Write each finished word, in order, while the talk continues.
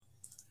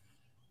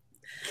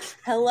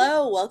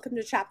Hello, welcome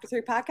to Chapter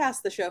 3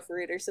 Podcast, the show for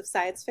readers of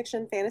science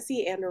fiction,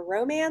 fantasy, and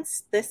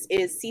romance. This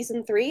is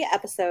Season 3,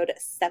 Episode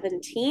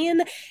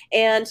 17,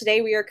 and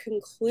today we are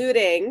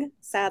concluding,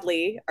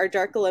 sadly, our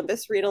Dark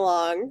Olympus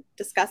read-along,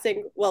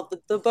 discussing, well,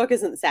 the book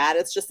isn't sad,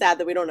 it's just sad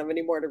that we don't have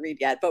any more to read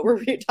yet, but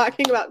we're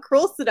talking about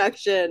Cruel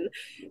Seduction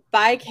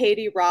by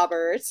Katee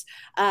Roberts.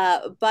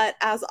 But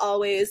as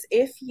always,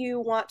 if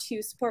you want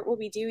to support what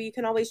we do, you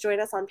can always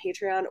join us on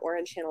Patreon or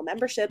in channel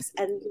memberships,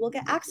 and you will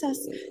get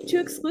access to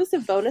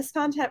exclusive bonus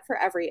content for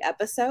every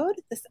episode.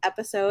 This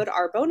episode,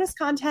 our bonus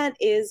content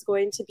is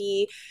going to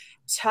be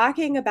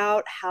talking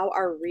about how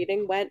our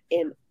reading went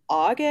in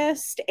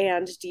August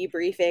and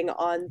debriefing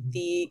on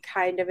the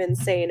kind of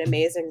insane,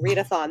 amazing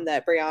readathon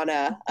that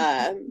Brianna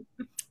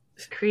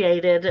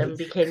created and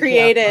became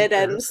created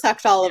and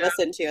sucked all of us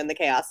into in the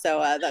chaos. So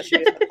that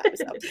should be fun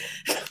time.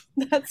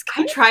 So that's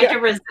I tried to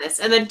resist,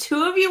 and then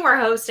two of you were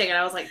hosting, and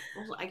I was like,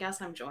 well, I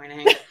guess I'm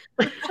joining.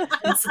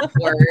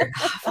 Support.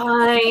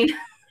 Fine.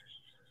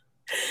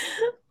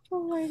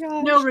 Oh my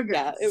gosh. No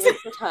regrets. Yeah, it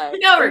was the time.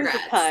 No It was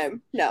regrets. the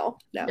time. No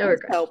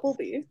regrets. So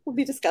we'll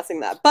be discussing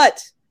that.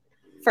 But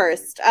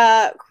first,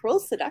 Cruel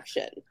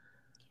Seduction.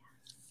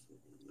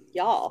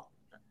 Y'all.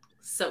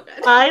 So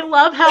good. I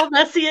love how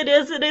messy it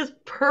is. It is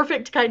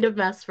perfect kind of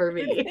mess for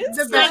me. It's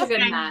the such best a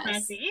good kind of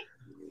mess. messy.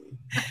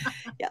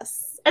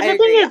 Yes. And I the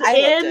thing agree. is, I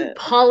loved in it.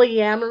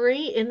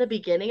 polyamory, in the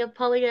beginning of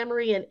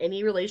polyamory, in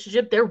any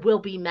relationship, there will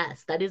be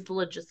mess. That is the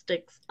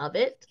logistics of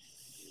it.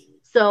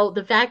 So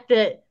the fact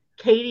that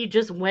Katee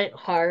just went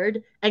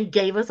hard and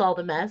gave us all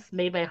the mess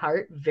made my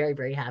heart very,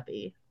 very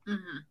happy.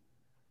 Mm-hmm.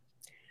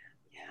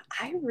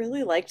 I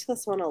really liked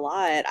this one a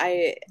lot.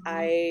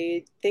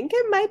 I think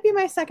it might be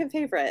my second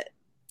favorite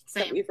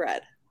that Same. we've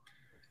read.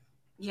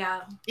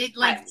 Yeah. It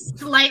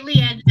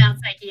slightly edged out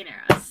Psyche and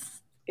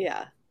Eros.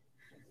 Yeah.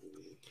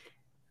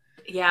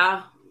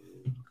 Yeah.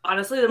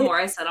 Honestly, the more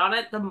I sit on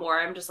it, the more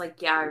I'm just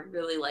like, yeah, I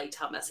really liked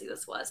how messy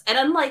this was. And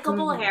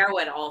unlikable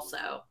heroine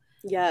also.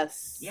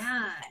 Yes.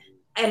 Yeah.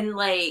 And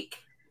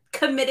like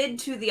committed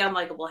to the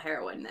unlikable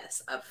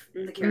heroineness of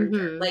the character.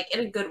 Mhm. Like in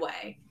a good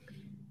way.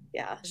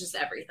 Yeah. It's just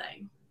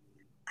everything.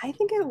 I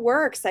think it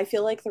works. I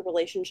feel like the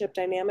relationship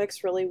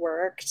dynamics really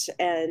worked,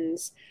 and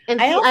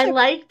And I see, also-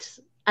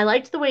 I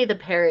liked the way the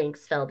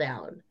pairings fell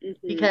down.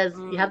 Because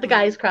you have the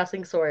guys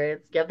crossing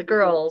swords, you have the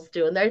girls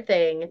doing their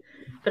thing,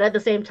 but at the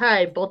same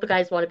time, both the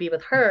guys want to be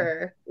with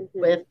her,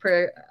 with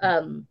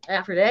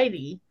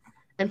Aphrodite,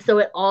 and so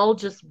it all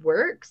just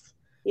works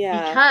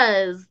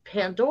because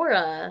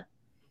Pandora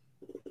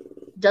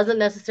doesn't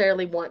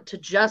necessarily want to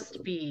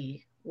just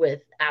be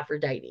with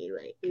Aphrodite.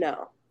 Like,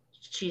 no.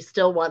 she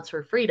still wants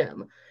her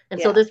freedom,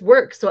 and so this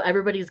works. So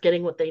everybody's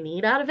getting what they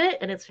need out of it,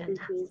 and it's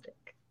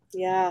fantastic.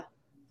 Yeah.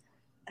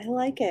 I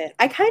like it.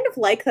 I kind of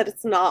like that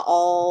it's not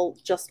all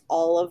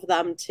of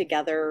them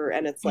together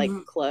and it's like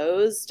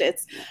closed.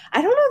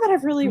 I don't know that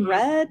I've really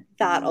read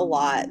that a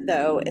lot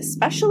though,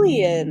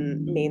 especially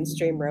in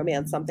mainstream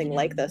romance, something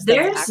like this.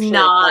 There's actually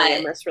not a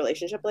polyamorous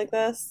relationship like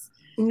this.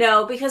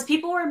 No, because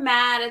people were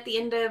mad at the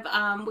end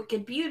of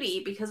Wicked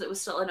Beauty because it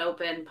was still an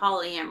open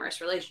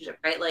polyamorous relationship,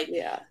 right? Like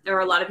there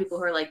were a lot of people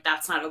who were like,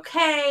 that's not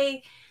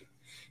okay.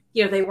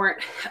 You know, they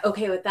weren't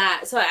okay with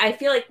that. So I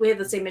feel like we have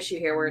the same issue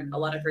here where a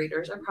lot of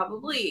readers are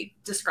probably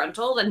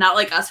disgruntled and not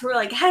like us who are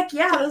like, heck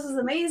yeah, this is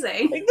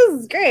amazing. Like, this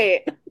is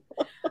great.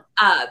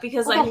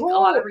 Because I think a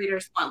lot of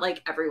readers want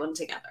like everyone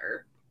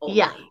together. Only.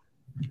 Yeah.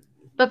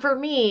 But for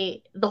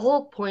me, the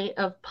whole point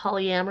of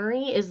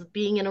polyamory is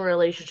being in a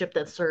relationship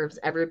that serves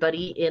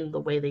everybody in the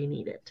way they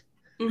need it.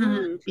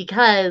 Mm-hmm.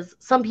 Because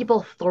some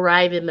people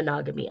thrive in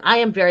monogamy. I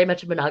am very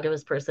much a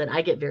monogamous person.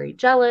 I get very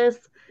jealous.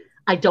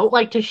 I don't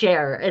like to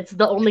share. It's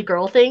the only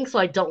girl thing, so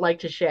I don't like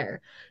to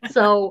share.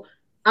 So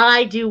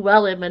I do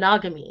well in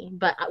monogamy.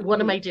 But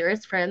one of my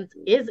dearest friends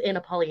is in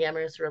a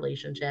polyamorous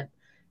relationship.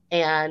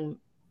 And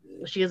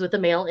she is with a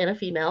male and a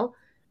female.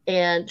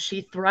 And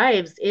she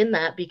thrives in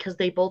that because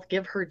they both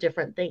give her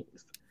different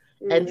things.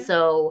 And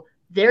so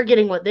they're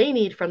getting what they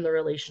need from the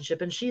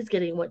relationship, and she's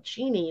getting what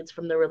she needs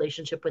from the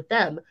relationship with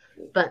them.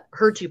 But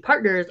her two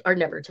partners are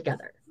never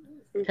together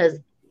because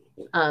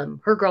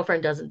her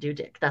girlfriend doesn't do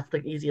dick. That's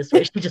the easiest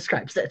way she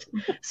describes it.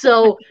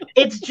 So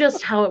it's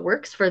just how it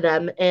works for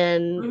them.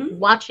 And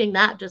watching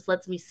that just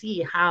lets me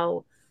see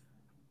how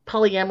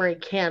polyamory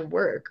can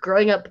work.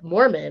 Growing up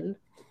Mormon,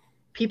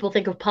 people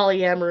think of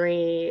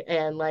polyamory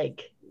and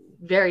like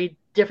very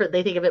different.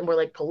 They think of it more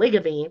like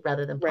polygamy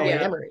rather than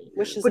polyamory,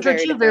 which are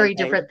two very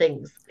different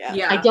things.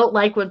 Yeah. I don't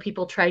like when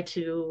people try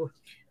to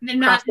They're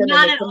not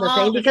at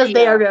all because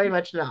they are very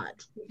much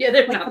not. Yeah,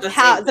 they're like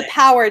not the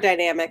power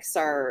dynamics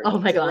are. Oh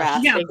my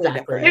gosh! No,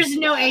 exactly. There's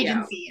no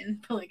agency in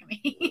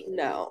polygamy.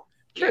 No.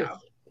 True.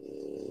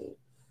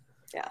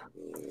 Yeah.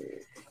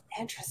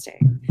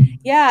 Interesting.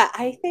 Yeah,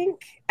 I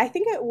think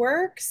it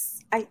works.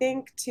 I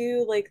think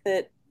too, like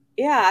that.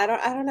 Yeah,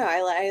 I don't know.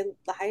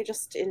 I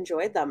just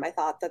enjoyed them. I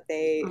thought that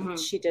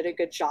she did a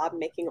good job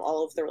making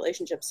all of the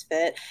relationships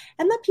fit,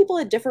 and that people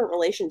had different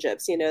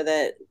relationships. You know,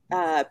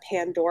 that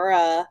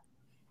Pandora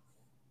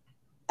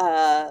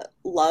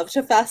loved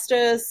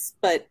Hephaestus,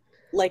 but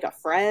like a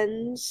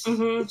friend.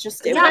 Mm-hmm.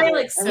 Just you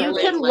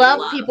can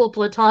love people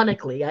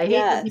platonically. I hate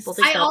when people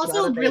think I that's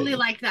also not a really thing.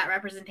 liked that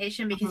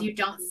representation because you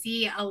don't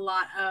see a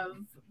lot of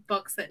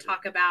books that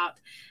talk about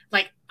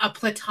like a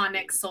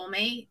platonic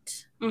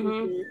soulmate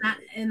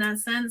in that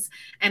sense,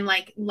 and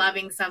like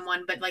loving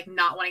someone but like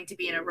not wanting to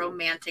be in a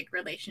romantic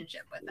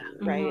relationship with them.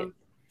 Right.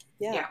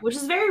 Yeah, which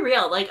is very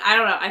real. Like, I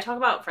don't know, I talk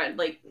about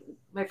like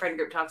my friend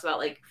group talks about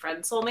like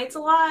friend soulmates a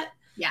lot.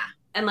 Yeah.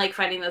 And like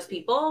finding those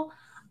people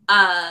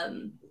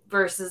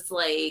versus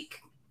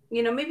like,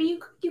 you know, maybe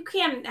you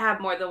can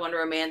have more than one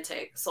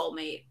romantic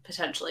soulmate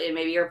potentially, and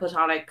maybe your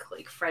platonic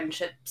like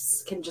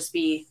friendships can just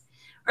be,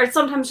 or it's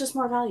sometimes just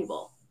more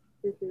valuable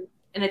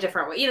in a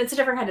different way. You know, it's a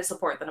different kind of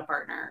support than a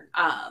partner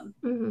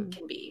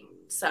can be.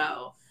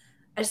 So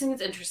I just think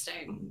it's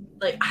interesting.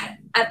 Like,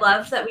 I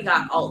love that we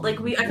got all, like,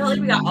 I feel like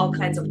we got all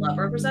kinds of love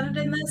represented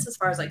in this, as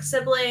far as like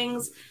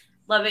siblings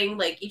loving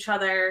like each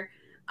other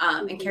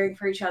and caring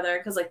for each other.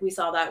 Because like we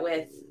saw that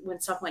with when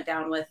stuff went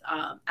down with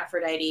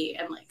Aphrodite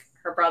and like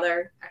her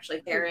brother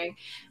actually caring.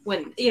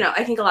 When, you know,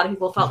 I think a lot of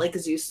people felt like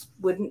Zeus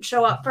wouldn't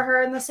show up for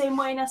her in the same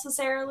way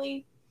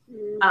necessarily.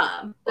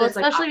 Well,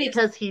 especially like,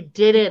 because he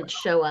didn't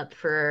show up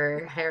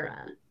for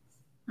Hera.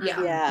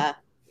 Yeah,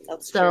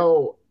 that's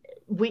so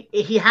true.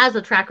 He has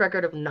a track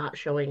record of not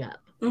showing up.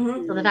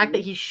 So the fact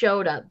that he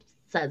showed up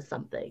says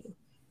something.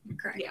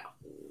 Correct. Yeah.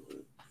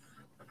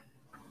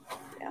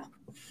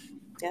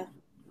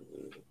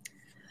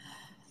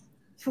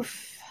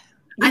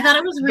 I thought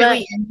it was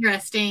really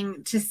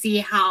interesting to see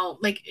how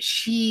like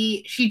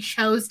she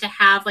chose to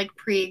have like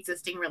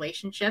pre-existing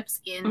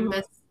relationships in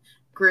this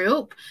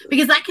group,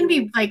 because that can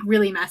be like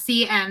really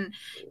messy and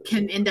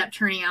can end up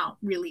turning out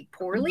really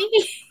poorly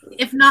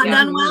if not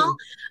done well.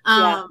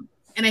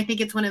 And I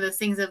think it's one of those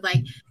things of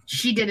like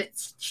she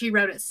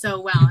wrote it so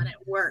well and it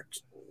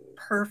worked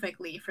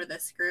perfectly for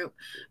this group.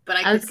 But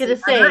I was going to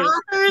say,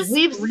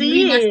 we've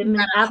seen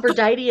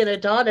Aphrodite and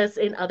Adonis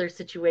in other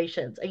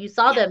situations, and you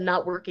saw them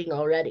not working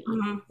already.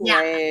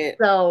 Right.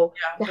 So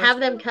to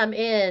have them come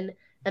in,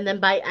 and then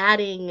by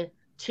adding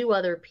 2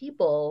 other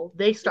people,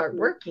 they start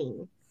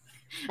working.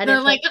 And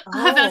it's like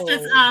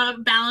Hephaestus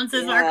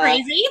balances are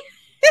crazy.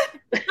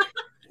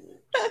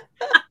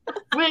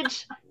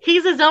 Which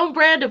he's his own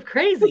brand of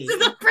crazy.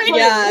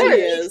 Yeah, he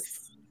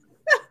is.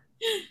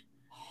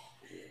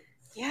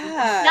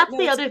 Yeah. That's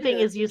the other thing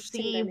is you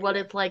see what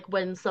it's like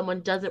when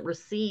someone doesn't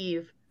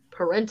receive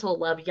parental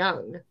love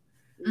young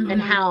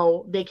and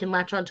how they can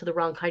latch on to the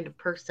wrong kind of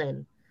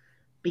person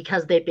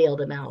because they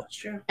bailed him out. That's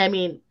true. I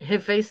mean,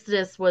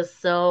 Hephaestus was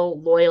so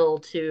loyal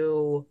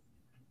to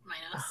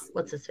Minos.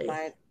 What's his face?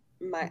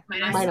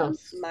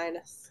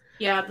 Minos.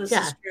 Yeah, this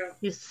is true.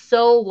 He's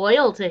so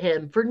loyal to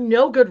him for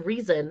no good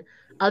reason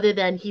other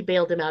than he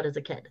bailed him out as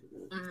a kid.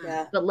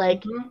 Yeah. But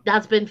like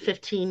that's been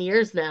 15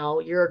 years now.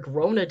 You're a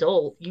grown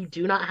adult. You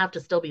do not have to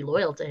still be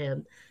loyal to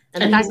him.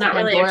 And the fact that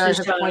Pandora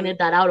has pointed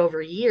that out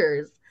over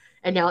years,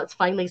 and now it's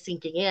finally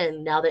sinking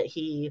in now that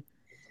he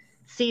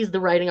sees the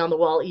writing on the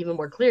wall even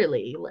more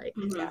clearly. Like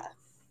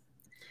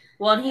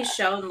well, and he's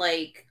shown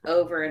like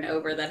over and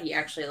over that he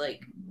actually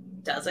like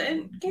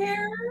doesn't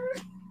care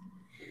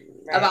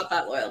about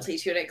that loyalty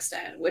to an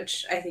extent,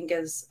 which I think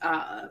is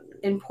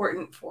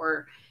important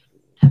for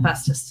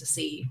Hephaestus to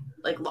see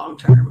like long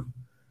term.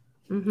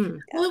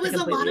 Well, it was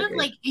a lot of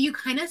like you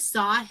kind of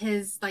saw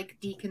his like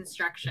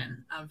deconstruction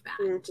of that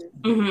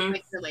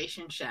like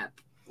relationship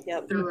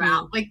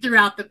throughout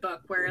the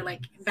book, where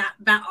like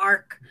that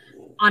arc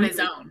on his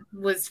own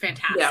was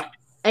fantastic.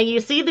 And you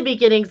see the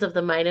beginnings of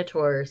the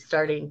Minotaur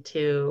starting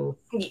to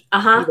see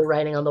the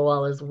writing on the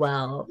wall as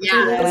well.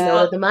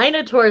 The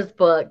Minotaur's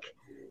book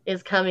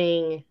is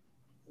coming,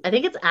 I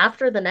think it's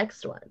after the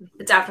next one.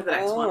 It's after the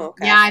next one.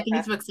 Okay. Yeah, I think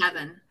it's book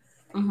 7.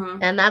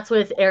 And that's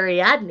with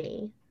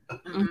Ariadne.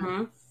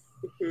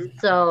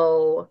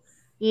 So,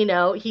 you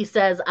know, he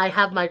says, I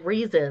have my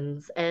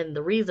reasons, and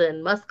the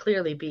reason must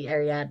clearly be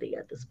Ariadne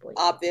at this point.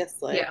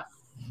 Obviously. Yeah.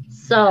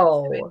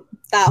 So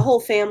that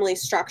whole family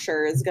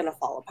structure is going to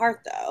fall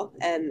apart, though.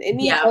 And it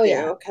needs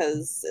to,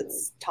 because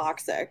it's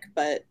toxic.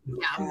 But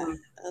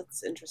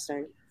that's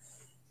interesting.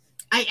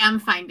 I am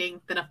finding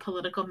that a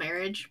political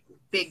marriage,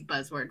 big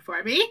buzzword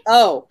for me.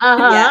 Oh,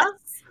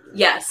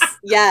 Yes.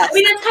 Yes. I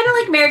mean, it's kind of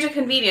like marriage of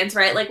convenience,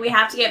 right? Like we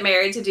have to get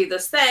married to do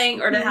this thing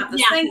or to have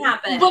this thing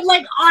happen. But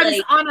like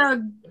on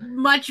a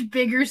much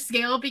bigger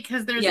scale,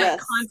 because there's like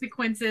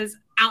consequences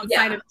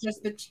outside of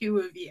just the 2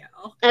 of you.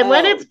 And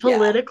when it's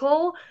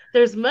political,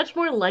 there's much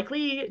more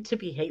likely to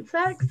be hate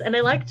sex. And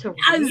I like to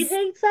read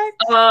hate sex.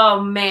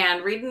 Oh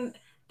man, reading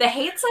the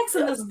hate sex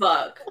in this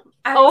book.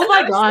 Oh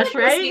my gosh,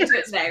 right?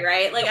 Today,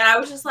 right? Like I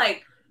was just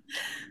like,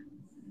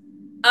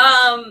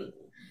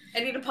 I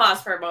need to pause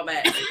for a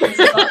moment.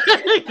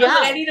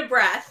 I need a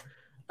breath.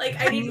 Like,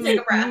 I need to take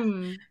a breath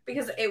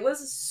because it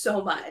was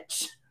so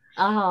much.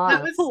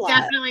 That was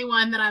definitely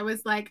one that I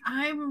was like,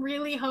 I'm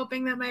really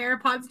hoping that my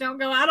AirPods don't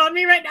go out on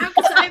me right now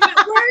because I'm at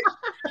work.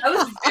 I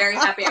was very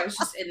happy I was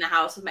just in the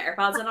house with my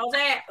AirPods in all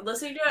day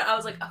listening to it. I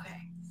was like, okay,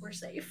 we're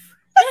safe.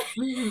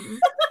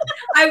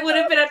 I would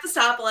have been at the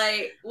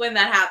stoplight when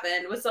that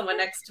happened with someone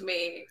next to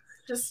me,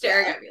 just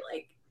staring at me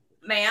like,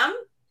 ma'am,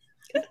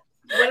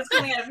 what is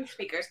coming out of your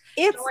speakers?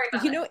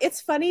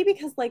 It's funny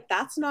because like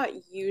that's not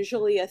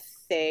usually a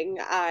thing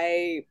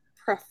I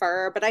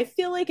prefer, but I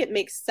feel like it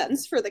makes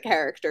sense for the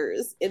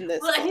characters in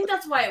this. Well, I think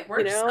that's why it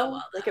works so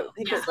well. Like it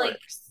works. Like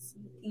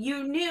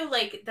you knew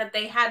like that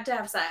they had to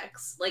have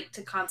sex, like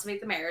to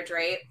consummate the marriage,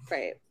 right?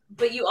 Right.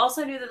 But you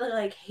also knew that they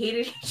like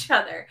hated each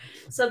other.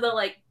 So the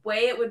like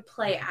way it would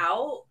play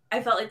out,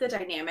 I felt like the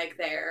dynamic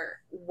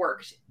there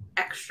worked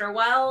extra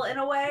well in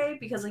a way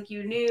because like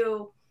you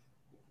knew.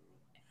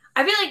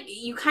 I feel like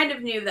you kind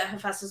of knew that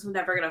Hephaestus was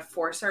never going to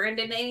force her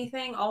into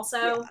anything.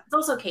 Also, it's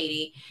also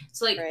Katee.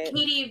 So like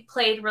Katee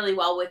played really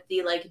well with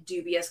the like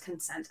dubious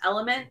consent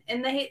element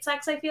in the hate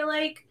sex. I feel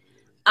like.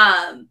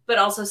 But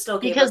also still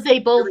because they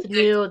both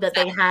knew that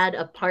they had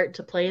a part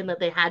to play and that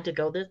they had to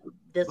go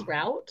this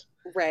route.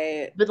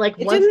 Right. But like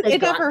once they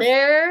got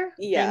there,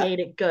 they made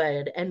it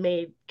good and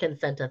made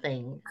consent a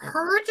thing.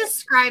 Her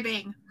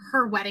describing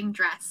her wedding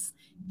dress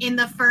in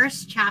the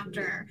first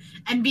chapter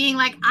and being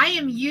like, I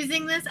am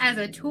using this as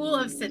a tool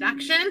of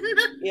seduction.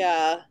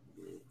 Yeah.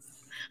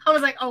 I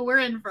was like, oh, we're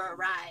in for a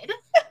ride.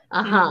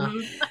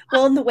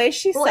 Well, and the way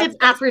she it's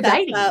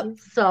Aphrodite,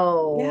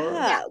 so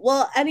yeah.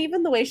 Well, and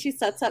even the way she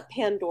sets up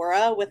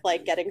Pandora with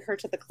like getting her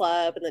to the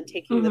club and then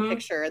taking the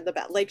picture in the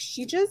back, like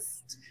she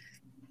just,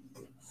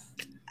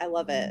 I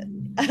love it.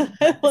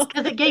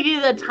 Because it gave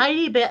you the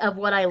tiny bit of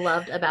what I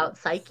loved about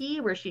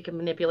Psyche, where she can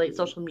manipulate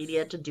social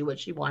media to do what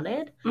she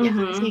wanted.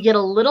 So you get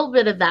a little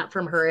bit of that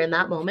from her in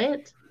that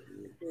moment,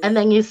 and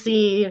then you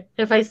see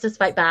Hephaestus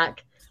fight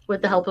back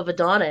with the help of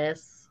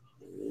Adonis.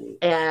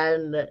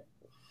 And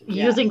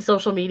using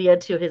social media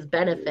to his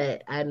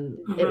benefit, and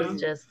it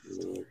was just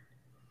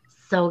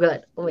so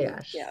good. Oh my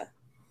gosh. Yeah.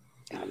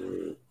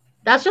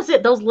 That's just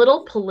it. Those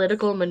little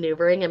political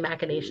maneuvering and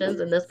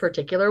machinations in this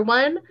particular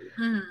one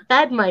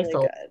fed my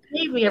soul.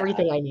 Gave me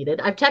everything I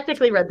needed. I've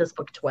technically read this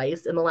book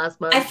twice in the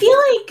last month. I feel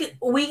like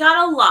we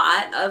got a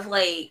lot of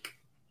like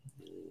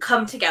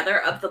come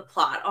together of the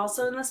plot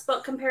also in this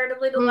book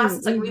comparatively to the last.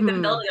 It's like we've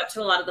been building up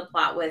to a lot of the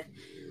plot with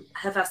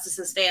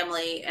Hephaestus's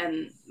family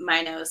and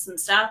Minos and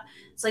stuff.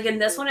 So like in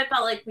this one, it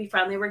felt like we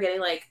finally were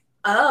getting like,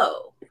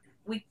 oh,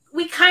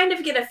 we kind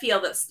of get a feel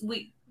that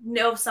we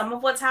know some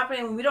of what's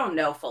happening. We don't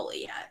know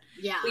fully yet.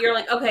 Yeah. But you're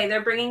like, okay,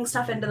 they're bringing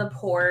stuff into the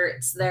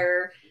ports.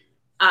 They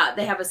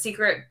have a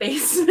secret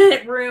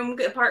basement room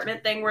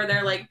apartment thing where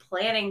they're like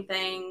planning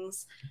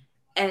things,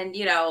 and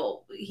you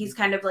know he's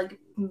kind of like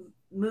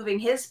moving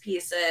his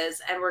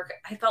pieces, and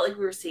I felt like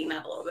we were seeing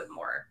that a little bit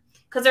more.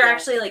 Because they're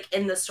actually like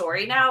in the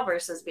story now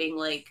versus being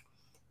like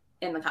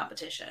in the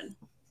competition.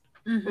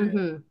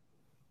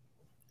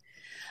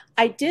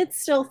 I did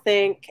still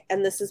think,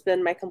 and this has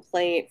been my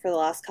complaint for the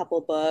last couple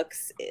of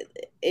books,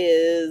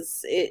 they're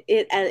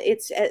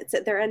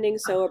ending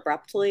so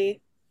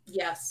abruptly.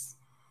 Yes.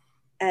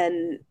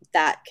 And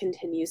that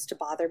continues to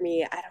bother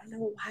me. I don't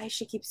know why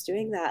she keeps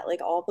doing that.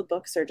 Like all the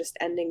books are just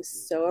ending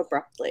so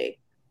abruptly.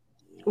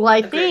 Well,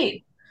 I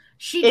think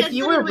if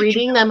you were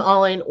reading them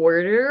all in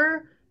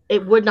order,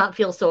 it would not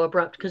feel so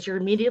abrupt because you're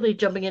immediately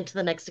jumping into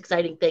the next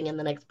exciting thing in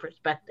the next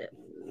perspective.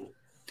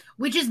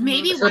 Which is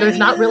maybe so there's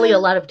not really a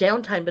lot of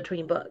downtime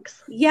between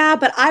books. Yeah,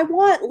 but I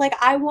want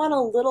a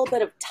little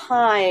bit of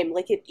time,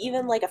 like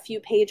even like a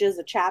few pages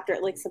a chapter,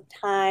 like some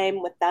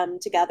time with them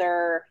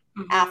together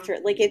after.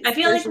 Like it's. I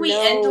feel like we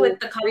end with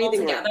the couple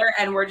together,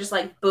 and we're just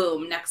like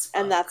boom, next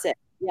book. And that's it.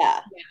 Yeah.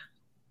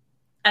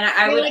 And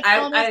I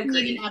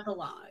agree. Need an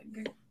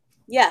epilogue.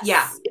 Yes.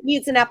 Yeah. It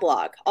needs an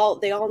epilogue.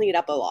 They all need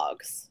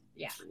epilogues.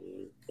 Yeah.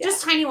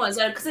 Just tiny ones,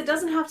 because it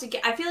doesn't have to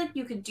get. I feel like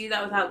you could do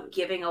that without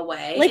giving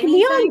away. Like anything.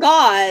 Neon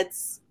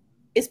Gods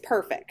is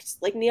perfect.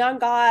 Like Neon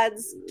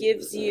Gods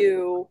gives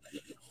you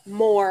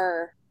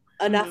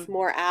enough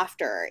more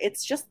after.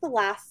 It's just the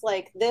last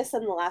this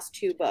and the last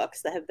two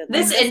books that have been.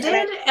 This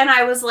ended, and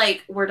I was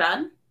like, "We're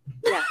done."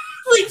 Yeah.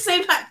 Like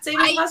same as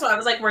last one. I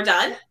was like, "We're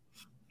done."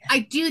 I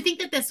do think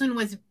that this one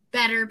was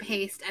better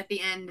paced at the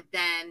end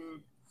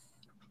than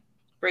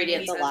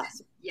Radiant the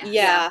last.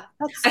 Yeah.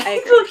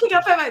 I keep looking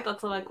up at my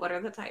books. I'm like, what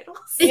are the titles?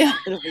 Yeah.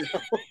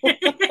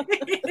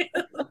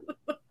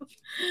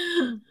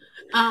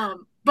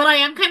 But I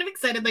am kind of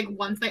excited. Like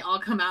once they all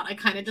come out, I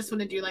kind of just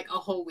want to do like a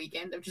whole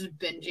weekend of just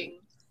binging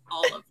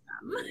all of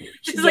them.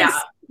 Just like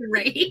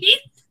straight.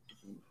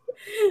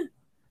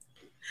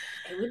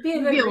 It would be a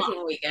good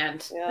reading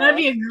weekend. Yeah. That'd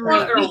be a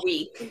great or a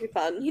week. It'd be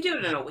fun. You do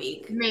it in a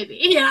week. Maybe.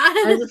 Yeah.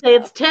 I would say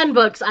it's 10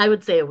 books. I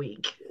would say a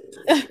week.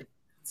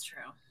 That's true.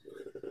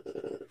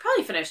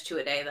 Probably finish 2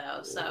 a day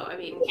though. So I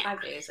mean,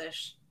 5 days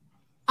ish.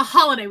 A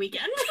holiday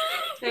weekend.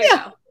 There you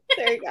go.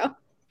 There you go.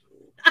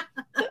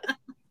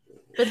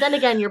 But then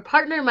again, your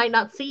partner might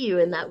not see you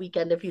in that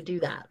weekend if you do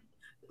that.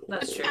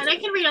 That's true. And I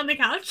can read on the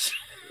couch.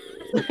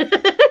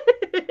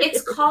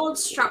 It's called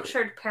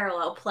structured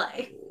parallel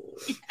play.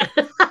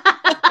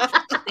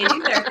 They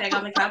do their thing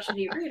on the couch and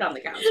you read on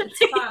the couch. It's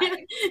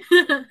fine.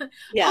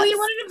 Yes. Oh, you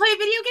wanted to play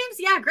video games?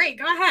 Yeah, great.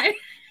 Go ahead.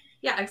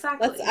 Yeah,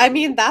 exactly.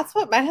 That's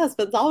what my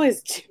husband's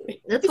always doing.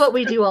 That's what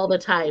we do all the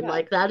time.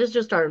 Like, that is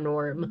just our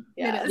norm.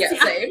 Yeah,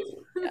 same.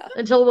 Yeah.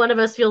 Until one of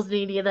us feels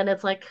needy, then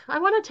it's like, I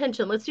want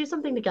attention. Let's do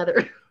something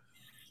together.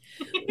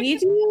 We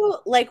do,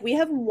 like, we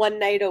have one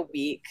night a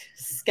week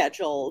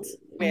scheduled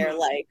where,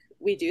 like,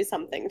 we do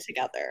something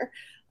together.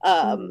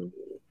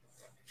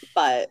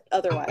 But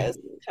otherwise,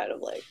 kind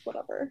of like,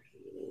 whatever.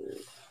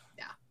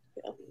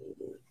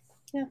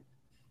 Yeah.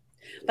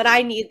 But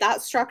I need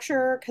that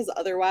structure, because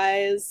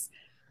otherwise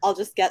I'll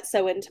just get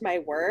so into my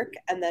work,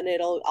 and then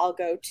I'll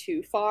go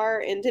too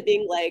far into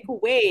being like,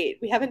 wait,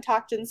 we haven't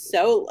talked in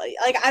so,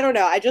 like, I don't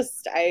know. I get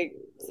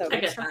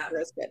that.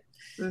 Is good.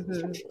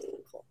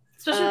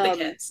 Especially with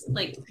the kids.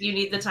 Like, you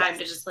need the time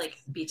to just, like,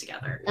 be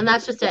together. And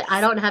that's just it.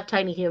 I don't have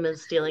tiny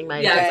humans stealing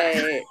my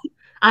right.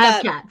 I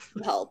have cats.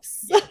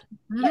 Helps.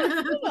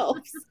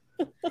 Helps.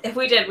 If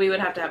we did, we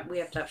have to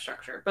have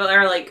structure. But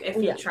or like if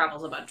he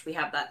travels a bunch, we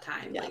have that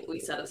time. Like we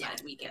set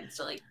aside weekends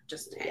to like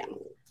just hang.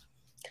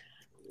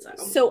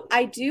 So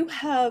I do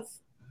have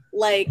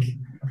like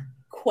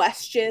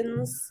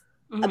questions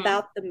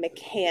about the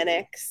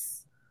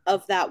mechanics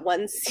of that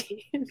one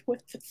scene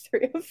with the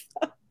three of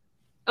them.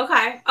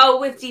 Okay.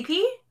 Oh, with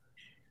DP?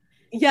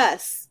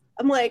 Yes.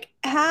 I'm like,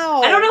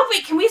 how? I don't know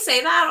if can we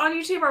say that on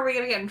YouTube, or are we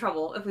gonna get in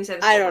trouble if we say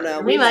this? I don't know.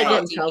 We might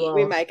get in trouble.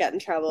 We might get in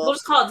trouble. We'll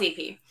just call it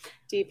DP.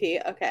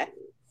 DP, okay.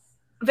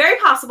 Very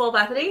possible,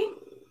 Bethany.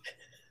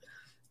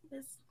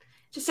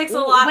 Just takes a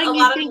lot. When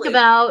you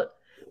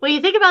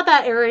think about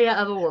that area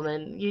of a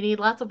woman, you need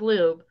lots of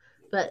lube,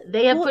 but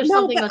they have pushed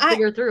something much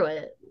bigger through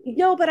it.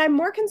 No, but I'm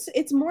more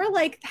it's more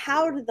like,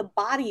 how do the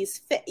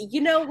bodies fit?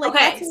 You know, like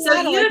okay, that's so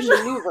a lot of,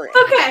 like, maneuvering.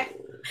 Okay.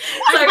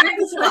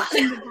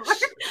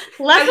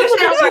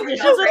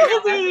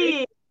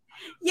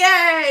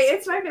 Yay!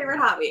 It's my favorite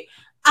hobby.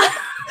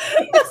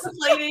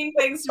 Explaining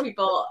things to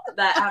people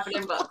that happen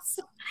in books.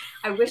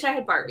 I wish I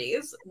had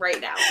Barbies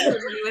right now.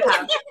 We would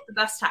have the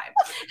best time.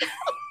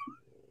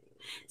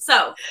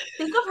 So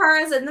think of her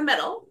as in the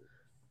middle.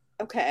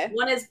 Okay.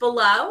 One is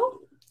below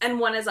and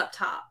one is up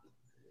top.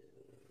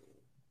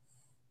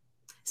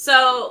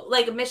 So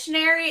like a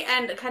missionary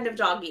and kind of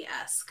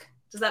doggy-esque.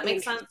 Does that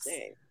make sense?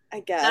 I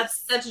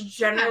guess that's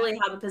generally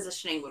how the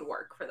positioning would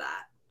work for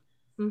that.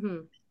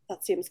 Mm-hmm.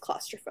 That seems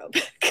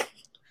claustrophobic.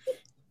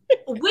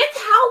 With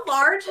how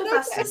large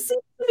Hephaestus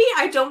seems to be,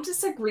 I don't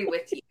disagree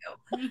with you.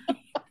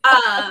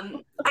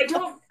 I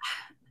don't,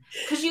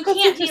 because you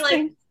can't be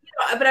like,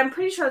 but I'm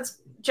pretty sure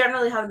it's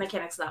generally how the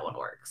mechanics of that one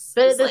works.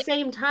 But at the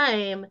same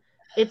time,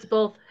 it's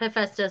both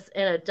Hephaestus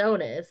and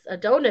Adonis.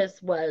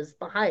 Adonis was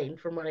behind,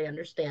 from what I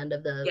understand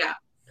of the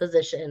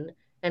position,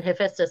 and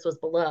Hephaestus was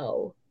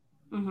below.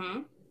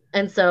 Mm-hmm.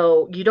 And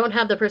so you don't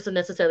have the person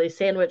necessarily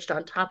sandwiched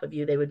on top of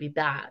you. They would be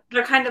back.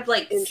 They're kind of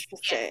like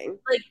interesting.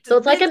 Like, so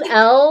it's like an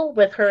L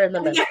with her in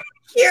the middle.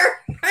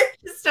 Here, I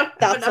just don't.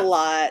 That's a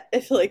lot. I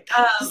feel like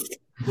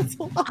that's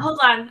a lot. Hold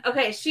on.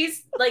 Okay,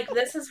 she's like,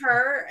 this is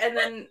her, and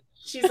then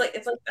she's like,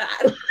 it's like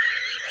that.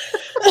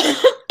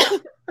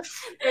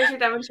 There's your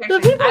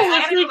demonstration. The people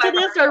listening to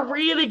this are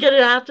really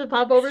gonna have to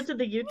pop over to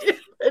the YouTube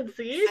and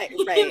see.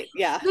 Right,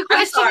 yeah. The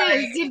question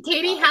is, did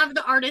Katee have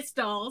the artist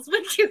dolls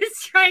when she was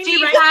trying to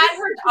write? Had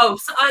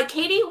her,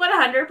 Katee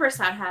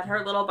 100% had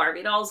her little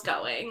Barbie dolls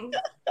going.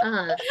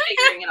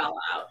 Figuring it all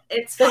out.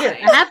 It's fine. Here,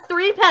 I have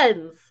 3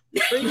 pens.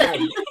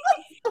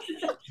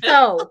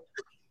 So,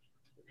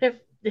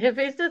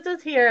 Hephaestus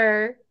is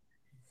here,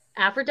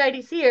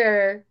 Aphrodite's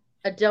here,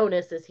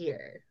 Adonis is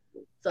here.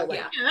 So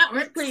like,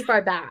 he's pretty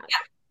far back.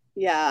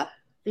 Yeah.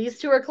 These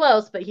two are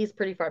close, but he's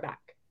pretty far back.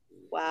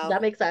 Wow. Does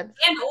that make sense?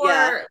 And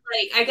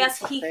like, I guess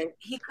he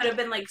could have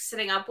been like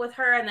sitting up with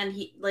her, and then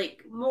he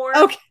like more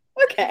okay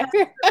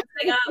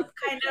sitting up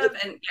kind of,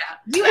 and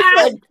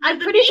I'm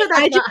pretty sure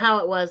that's not how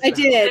it was. I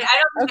did.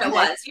 I don't think it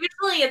was.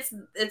 Usually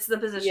it's the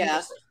position.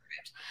 Yeah.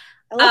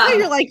 I love how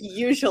you're like,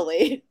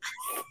 usually.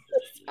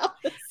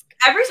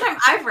 Every time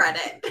I've read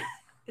it,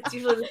 it's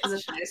usually the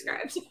position I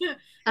described.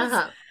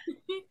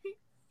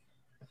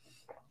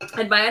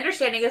 And my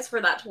understanding is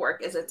for that to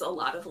work is it's a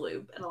lot of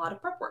lube and a lot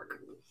of prep work.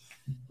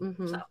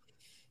 Mm-hmm. So.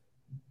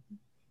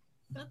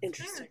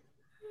 Interesting.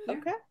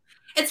 Okay.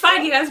 It's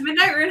fine, you guys.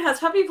 Midnight Rune has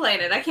Puppy Play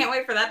in it. I can't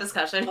wait for that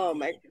discussion. Oh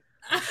my.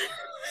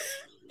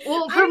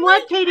 Well, from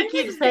what Katee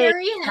keeps saying,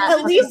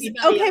 at least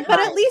but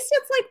at least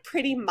it's like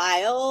pretty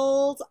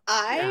mild.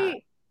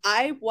 I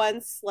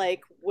once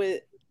like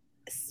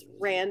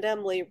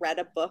randomly read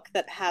a book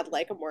that had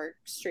like a more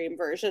extreme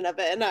version of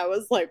it, and I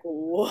was like,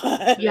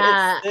 what?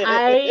 Yeah,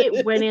 I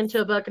went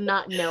into a book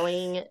not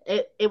knowing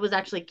it was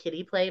actually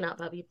kitty play, not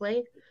puppy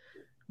play,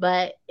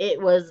 but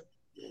it was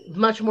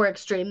much more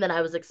extreme than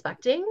I was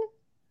expecting.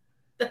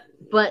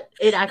 But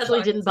it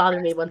actually didn't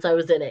bother me once I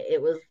was in it.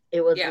 It was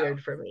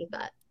weird for me,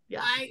 but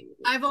yeah.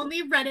 I've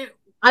only read it.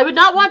 I would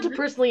not want to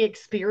personally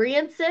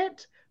experience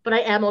it, but I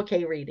am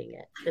okay reading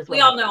it. We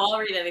all know I'll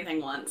read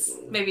anything once.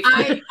 Maybe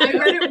I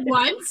read it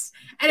once,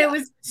 and it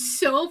was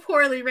so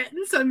poorly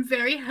written, so I'm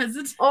very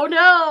hesitant. Oh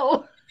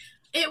no!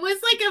 It was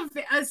like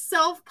a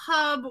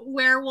self-pub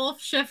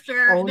werewolf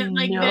shifter that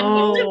like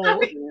no.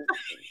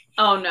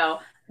 Oh no.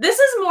 This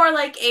is more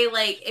like a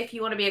if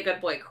you want to be a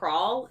good boy,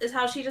 crawl is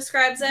how she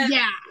describes it.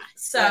 Yeah.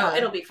 So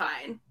it'll be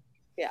fine.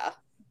 Yeah.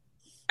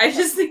 I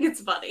just think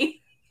it's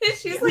funny.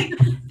 She's like,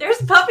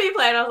 there's puppy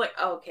play. And I was like,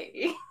 oh,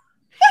 Katie.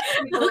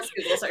 Let's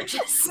Google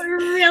searches.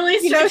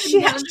 Really? You know,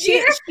 she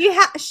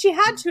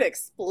had to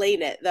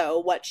explain it though,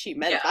 what she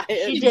meant by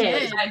it. She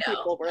did. I know.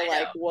 People were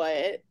like,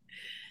 what?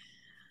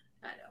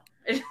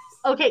 I know.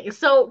 Okay,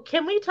 so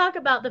can we talk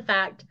about the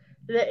fact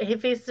that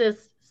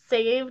Hephaestus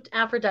saved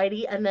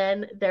Aphrodite and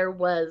then there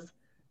was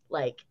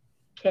like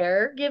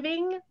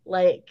caregiving?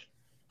 Like,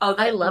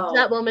 I loved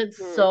that moment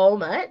so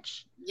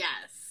much. Yes.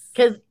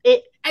 Because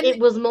it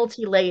was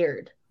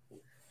multi-layered.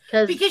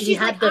 Because she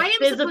had the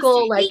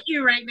physical, like,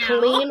 right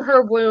clean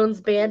her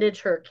wounds, bandage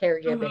her,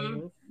 caregiving.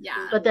 Mm-hmm.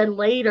 Yeah. But then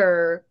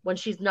later, when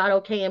she's not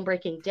okay and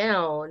breaking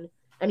down,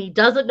 and he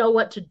doesn't know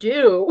what to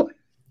do,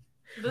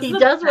 he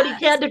does what he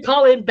can to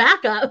call in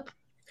backup.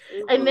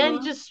 Mm-hmm. And then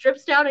he just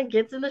strips down and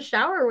gets in the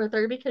shower with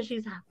her because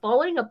she's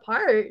falling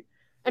apart.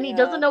 And he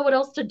doesn't know what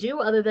else to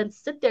do other than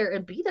sit there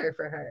and be there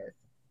for her.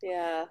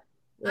 Yeah.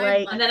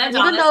 Like, and then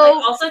even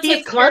though also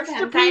he's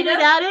constipated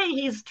at it,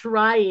 he's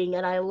trying,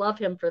 and I love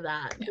him for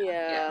that.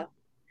 Yeah.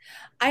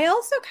 I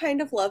also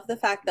kind of love the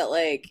fact that,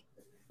 like,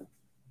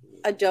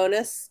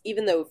 Adonis,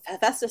 even though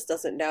Hephaestus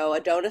doesn't know,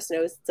 Adonis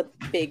knows it's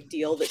a big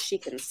deal that she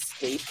can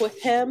sleep with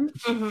him.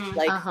 Mm-hmm.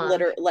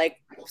 Like, like,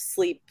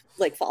 sleep,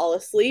 like, fall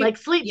asleep. Like,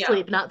 sleep,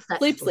 not sex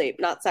sleep,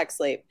 not sex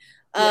sleep.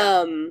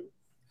 Yeah.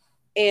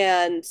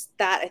 And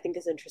that I think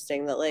is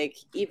interesting that, like,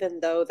 even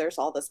though there's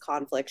all this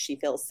conflict, she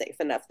feels safe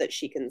enough that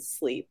she can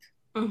sleep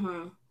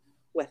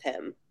with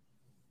him.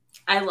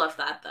 I love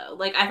that though.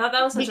 Like, I thought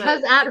that was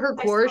because at her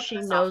core, she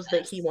knows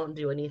that he won't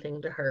do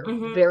anything to her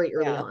very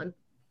early on.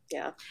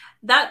 Yeah.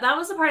 That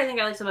was the part I think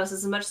I liked the most.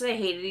 As much as they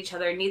hated each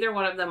other, neither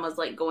one of them was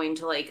like going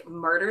to like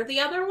murder the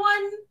other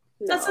one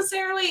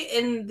necessarily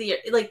in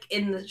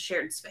the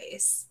shared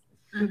space.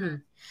 Mm-hmm.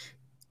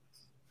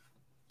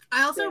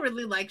 I also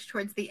really liked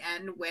towards the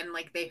end when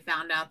like they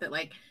found out that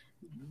like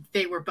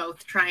they were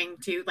both trying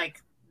to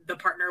like the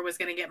partner was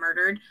going to get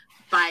murdered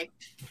by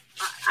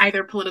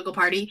either political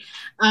party.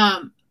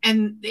 And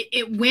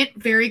it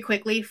went very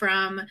quickly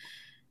from,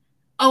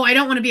 oh, I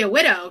don't want to be a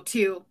widow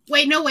to,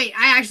 wait, I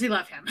actually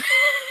love him.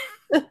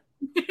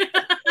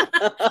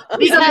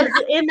 Because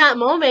in that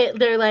moment,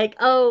 they're like,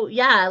 oh,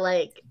 yeah,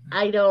 like,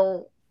 I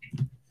don't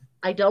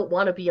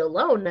want to be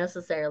alone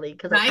necessarily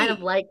because I kind of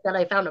like that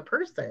I found a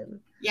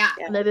person. Yeah.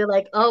 And then they're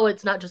like, oh,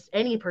 it's not just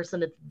any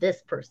person, it's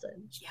this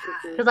person. Yeah.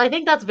 Because I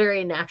think that's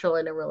very natural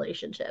in a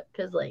relationship.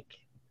 Because, like,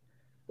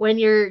 when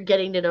you're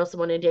getting to know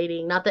someone and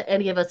dating, not that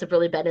any of us have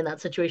really been in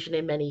that situation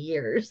in many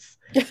years.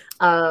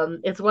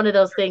 It's one of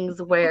those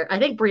things where I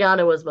think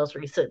Brianna was most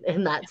recent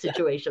in that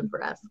situation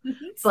for us.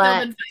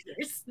 But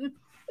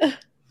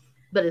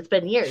it's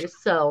been years.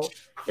 So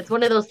it's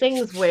one of those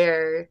things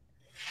where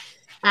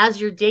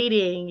as you're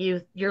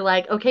dating, you're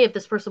like, okay, if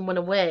this person went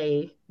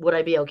away, would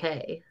I be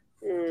okay?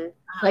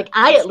 Like,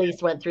 I at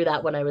least went through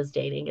that when I was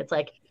dating. It's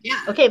like,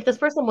 okay, if this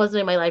person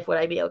wasn't in my life, would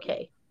I be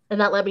okay? And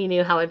that let me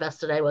know how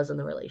invested I was in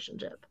the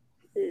relationship.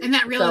 And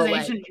that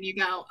realization when you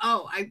go,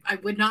 oh, I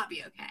would not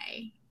be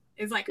okay.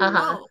 It's like,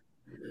 oh.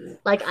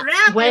 Like,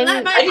 crap, when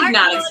I did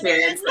not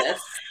experience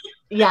this.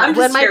 Yeah,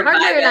 when my partner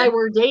and I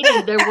were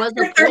dating, there was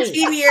a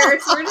 13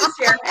 years, we're just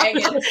here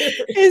hanging.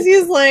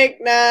 He's like,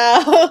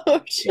 no.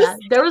 Yeah,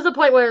 there was a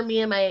point where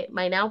me and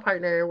my now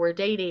partner were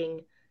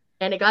dating,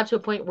 and it got to a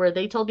point where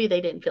they told me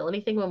they didn't feel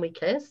anything when we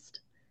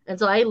kissed. And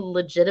so I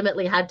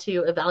legitimately had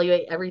to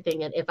evaluate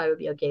everything and if I would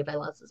be okay if I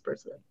lost this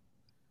person.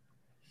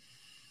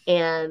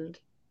 And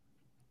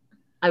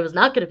I was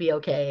not going to be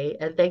okay.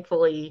 And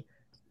thankfully,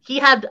 he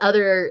had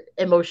other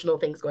emotional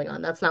things going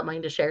on. That's not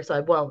mine to share, so I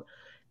won't.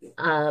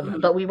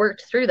 But we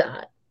worked through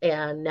that.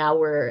 And now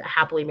we're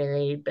happily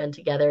married, been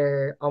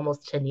together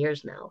almost 10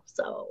 years now.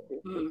 So.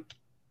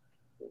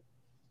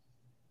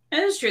 It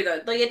is true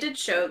though. Like, it did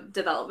show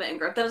development and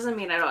growth. That doesn't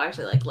mean I don't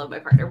actually like love my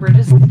partner. We're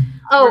just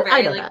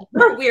I know that.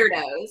 We're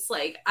weirdos.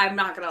 Like, I'm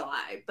not gonna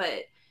lie,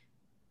 but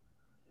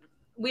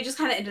we just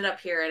kind of ended up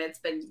here, and it's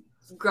been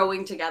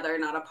growing together,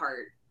 not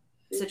apart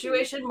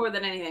situation more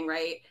than anything,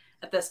 right?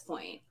 At this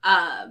point,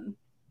 and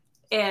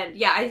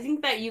yeah, I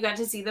think that you got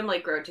to see them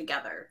like grow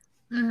together.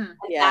 Mm-hmm.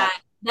 Yeah,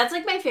 that's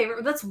like my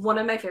favorite. That's one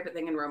of my favorite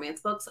thing in romance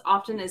books.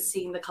 Often is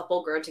seeing the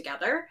couple grow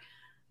together.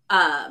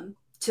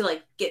 To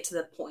like get to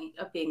the point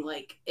of being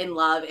like in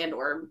love and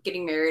or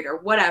getting married or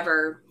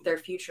whatever their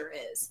future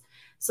is.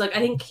 So like I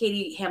think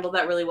Katee handled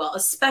that really well,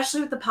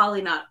 especially with the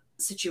Polynot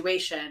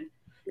situation,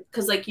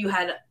 because like you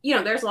had,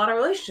 there's a lot of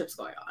relationships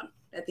going on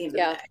at the end of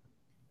the day.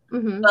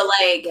 Mm-hmm. But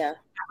like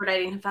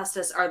Aphrodite and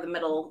Hephaestus are the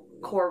middle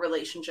core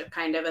relationship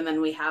kind of, and then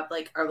we have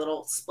like our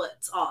little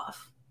splits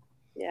off.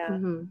 Yeah.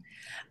 Mm-hmm.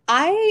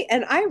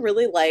 I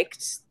really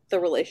liked the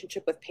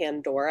relationship with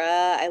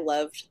Pandora. I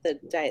loved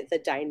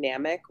the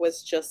dynamic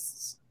was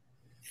just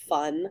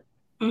fun.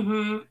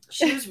 Mm-hmm.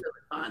 She was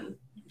really fun.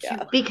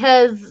 Yeah.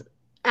 Because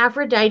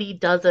Aphrodite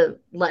doesn't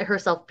let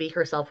herself be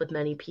herself with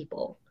many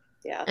people.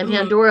 Yeah. And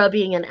Pandora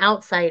being an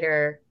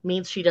outsider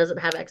means she doesn't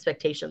have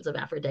expectations of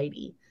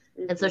Aphrodite.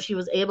 And so she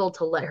was able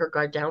to let her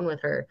guard down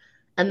with her.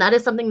 And that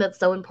is something that's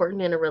so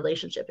important in a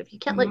relationship. If you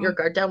can't let your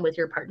guard down with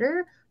your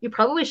partner, you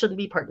probably shouldn't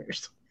be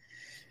partners.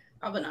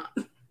 Probably not.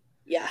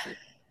 Yeah.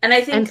 And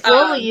I think and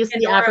slowly you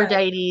see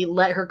Aphrodite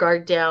let her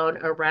guard down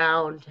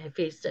around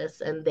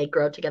Hephaestus, and they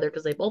grow together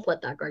because they both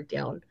let that guard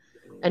down.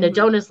 And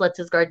Adonis lets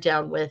his guard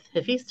down with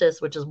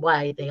Hephaestus, which is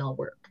why they all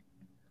work.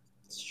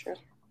 It's true.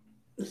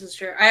 This is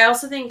true. I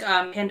also think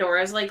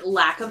Pandora's like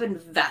lack of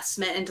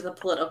investment into the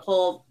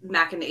political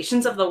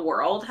machinations of the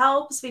world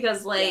helps,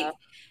 because like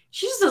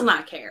she just does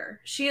not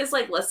care. She is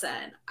like,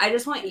 listen, I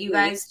just want you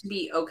guys to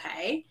be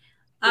okay.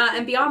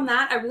 And beyond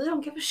that, I really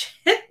don't give a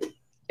shit.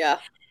 Yeah.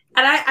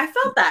 And I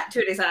felt that to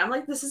an extent. I'm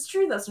like, this is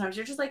true though. Sometimes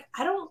you're just like,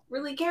 I don't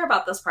really care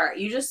about this part.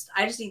 I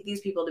just need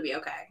these people to be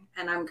okay,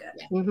 and I'm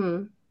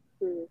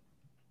good.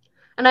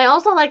 And I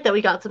also like that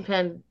we got some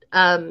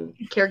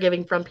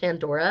caregiving from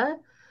Pandora,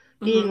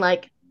 being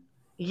like,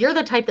 you're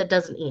the type that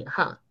doesn't eat,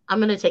 huh? I'm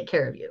going to take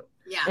care of you.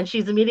 Yeah. And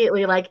she's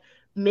immediately like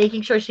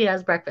making sure she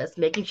has breakfast,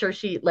 making sure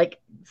she like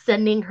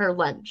sending her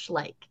lunch.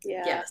 Like,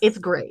 it's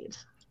great.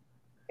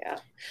 Yeah.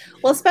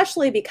 Well,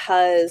 especially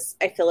because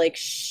I feel like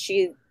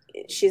she's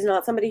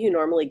not somebody who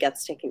normally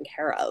gets taken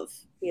care of.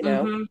 You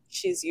know,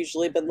 she's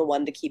usually been the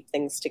one to keep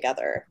things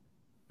together.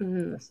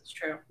 This is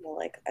true.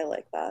 I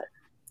like that.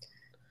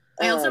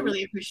 I also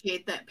really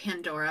appreciate that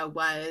Pandora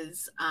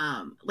was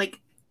like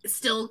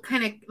still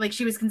kind of like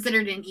she was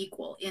considered an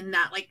equal in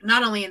that, like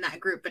not only in that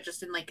group but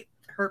just in like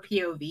her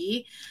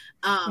POV,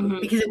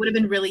 because it would have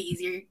been really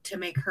easier to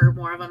make her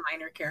more of a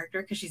minor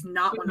character because she's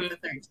not one of the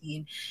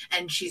 13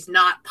 and she's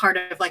not part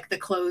of like the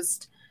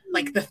closed,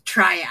 like the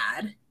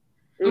triad.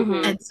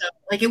 And so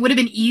like it would have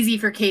been easy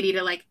for Katee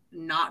to like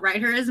not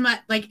write her as much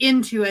like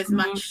into as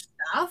much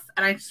stuff,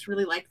 and I just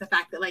really like the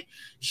fact that like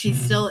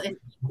she's still an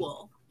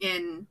equal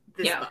in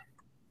this book.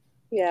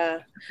 Yeah.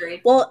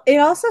 Agreed. Well, it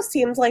also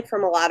seems like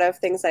from a lot of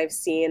things I've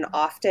seen,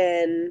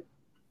 often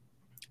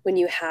when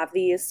you have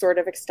these sort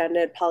of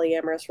extended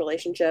polyamorous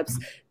relationships,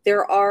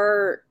 there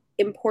are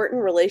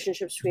important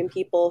relationships between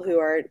people who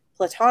are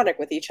platonic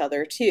with each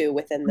other too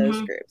within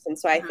those groups. And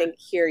so I think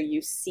here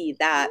you see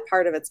that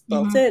part of it's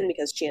built in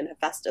because she and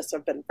Hephaestus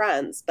have been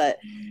friends, but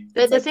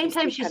at the same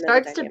time she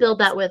starts to build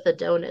that with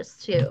Adonis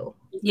too.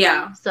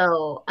 Yeah.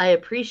 So I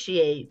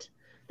appreciate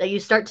that you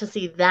start to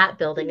see that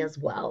building as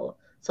well,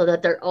 so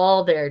that they're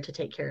all there to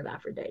take care of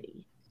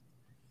Aphrodite.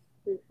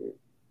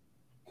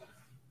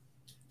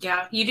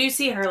 Yeah, you do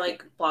see her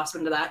like blossom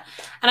into that,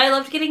 and I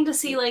loved getting to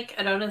see like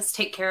Adonis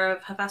take care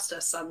of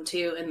Hephaestus some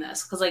too in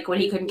this, because like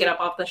when he couldn't get up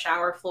off the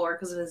shower floor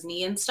because of his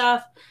knee and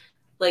stuff,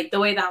 like the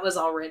way that was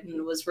all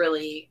written was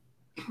really,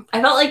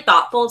 I felt like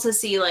thoughtful to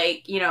see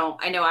like, you know,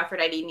 I know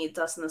Aphrodite needs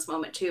us in this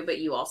moment too, but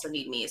you also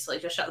need me, so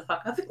like just shut the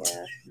fuck up.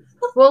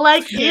 Well,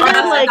 like even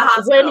like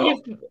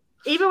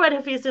when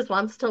Hephaestus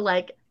wants to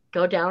like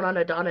go down on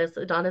Adonis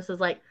is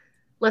like,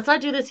 let's not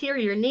do this here,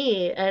 your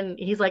knee. And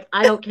he's like,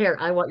 I don't care.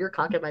 I want your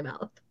cock in my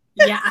mouth.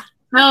 Yeah.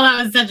 Oh,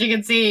 that was such a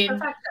good scene.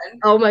 Perfection.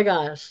 Oh my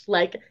gosh.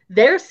 Like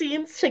their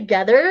scenes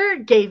together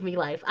gave me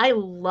life. I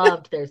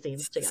loved their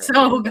scenes together.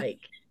 So good.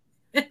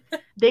 Like,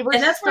 they were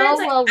so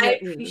well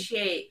written. I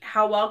appreciate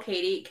how well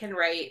Katee can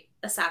write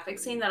a sapphic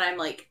scene that I'm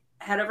like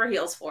head over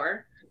heels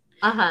for.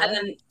 And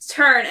then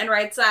turn and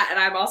writes that, and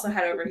I'm also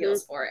head over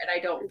heels for it. And I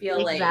don't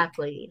feel like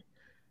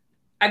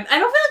I don't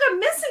feel like I'm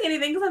missing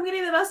anything because I'm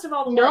getting the best of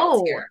all the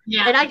worlds here.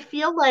 Yeah. And I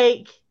feel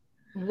like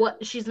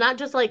she's not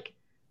just like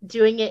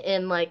doing it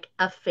in like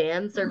a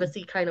fan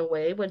servicey kind of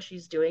way when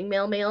she's doing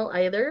male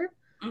either,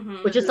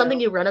 which is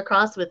something you run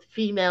across with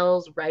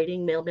females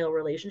writing male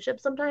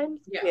relationships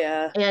sometimes.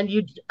 Yeah.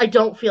 And I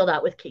don't feel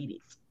that with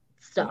Katee's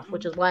stuff,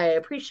 which is why I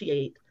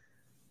appreciate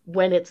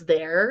when it's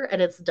there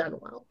and it's done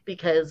well,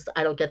 because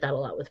I don't get that a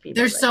lot with females.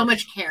 There's so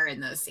much care in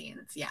those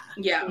scenes. Yeah.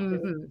 Yeah.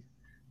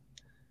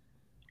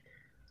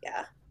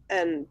 Yeah,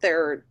 and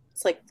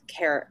it's like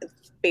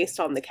based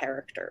on the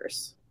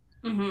characters.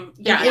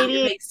 Yeah, it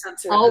makes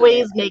sense.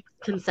 Always makes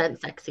consent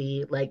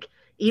sexy. Like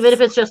even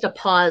if it's just a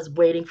pause,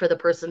 waiting for the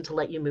person to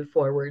let you move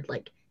forward.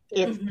 Like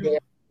it's there,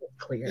 it's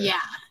clear. Yeah.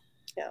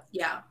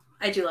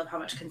 I do love how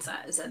much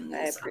consent is in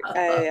these books.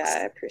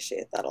 I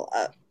appreciate that a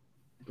lot.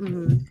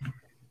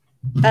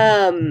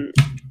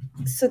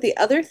 So the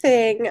other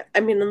thing, I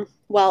mean,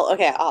 well,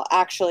 okay,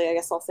 I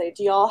guess I'll say,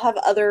 do y'all have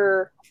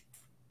other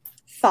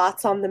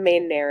thoughts on the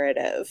main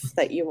narrative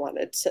that you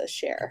wanted to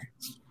share?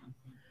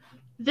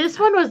 This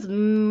one was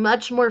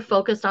much more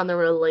focused on the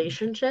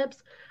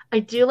relationships. I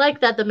do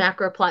like that the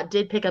macro plot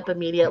did pick up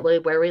immediately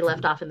where we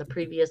left off in the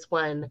previous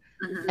one,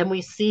 and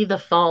we see the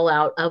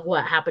fallout of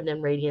what happened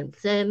in Radiant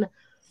Sin,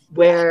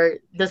 where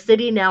the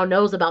city now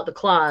knows about the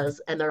claws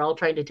and they're all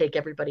trying to take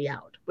everybody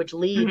out, which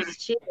leads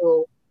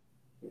to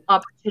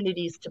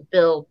opportunities to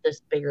build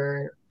this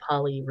bigger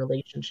poly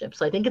relationship.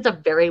 So I think it's a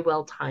very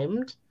well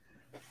timed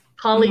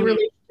poly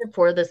relationship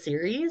for the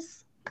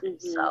series.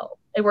 So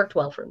it worked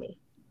well for me.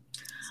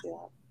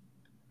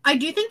 I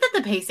do think that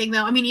the pacing,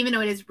 though, I mean, even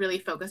though it is really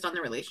focused on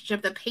the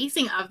relationship, the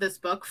pacing of this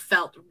book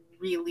felt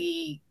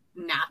really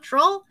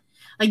natural.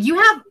 Like, you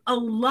have a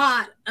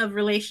lot of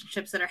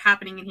relationships that are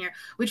happening in here,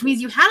 which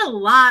means you had a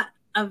lot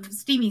of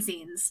steamy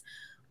scenes,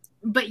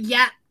 but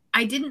yet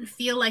I didn't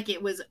feel like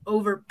it was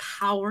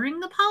overpowering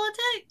the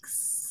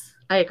politics.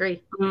 I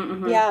agree.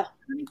 Mm-hmm. Yeah.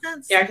 That makes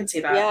sense. Yeah, I can see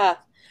that. Yeah.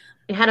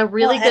 It had a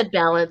really good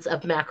balance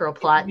of macro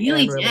plot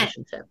really and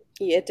relationship.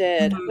 It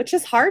did, which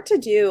is hard to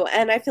do,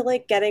 and I feel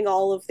like getting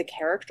all of the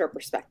character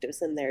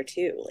perspectives in there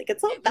too. Like,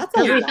 that's a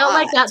we felt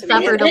like that to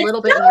suffered me. a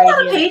little bit in not a lot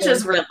of Radiant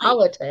pages, in really.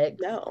 politics.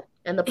 No,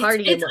 and the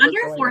party. It's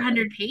under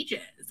 400 pages.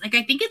 Like,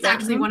 I think it's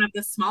actually Mm-hmm. one of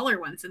the smaller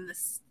ones in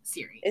this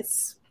series.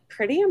 It's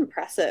pretty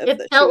impressive. It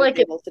that felt she was like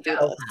it able to do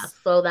so this.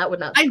 fast, so that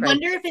would not. I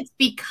wonder if it's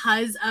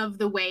because of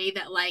the way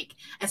that, like,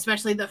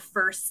 especially the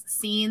first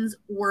scenes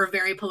were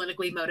very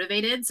politically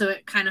motivated, so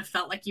it kind of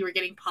felt like you were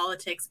getting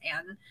politics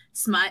and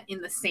smut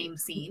in the same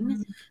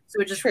scene. So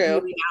it just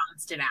really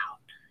balanced it out.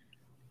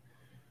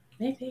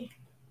 Maybe.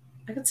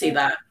 I could see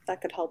that.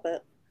 That could help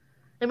it.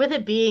 And with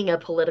it being a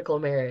political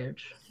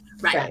marriage,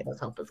 right, that does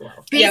help as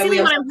well.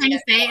 Basically, what I'm trying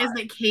to say is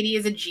that Katee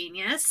is a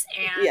genius,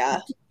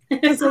 and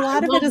because a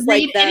lot of it is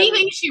like them,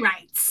 anything she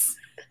writes.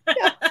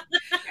 Yeah.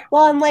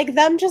 Well, and like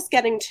them just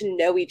getting to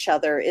know each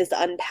other is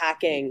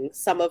unpacking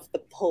some of the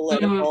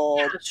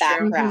political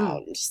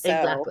background. Mm-hmm. So,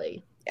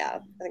 exactly. Yeah,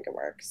 I think it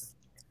works.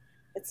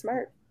 It's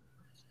smart.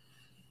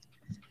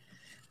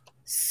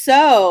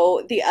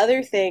 So the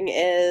other thing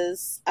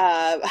is,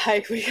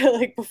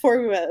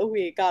 before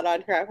we got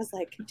on here, I was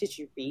like, "Did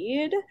you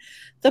read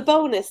the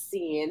bonus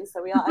scene?" So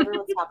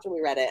everyone stopped and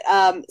we read it.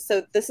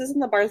 So this is in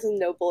the Barnes and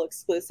Noble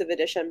exclusive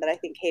edition, but I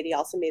think Katee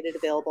also made it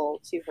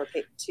available to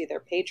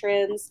their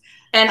patrons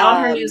and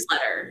on her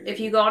newsletter. If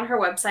you go on her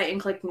website and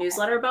click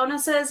newsletter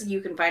bonuses, you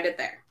can find it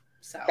there.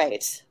 So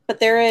right, but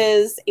there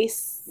is a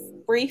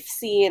brief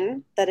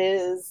scene that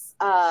is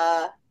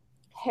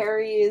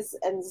Harry's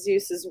and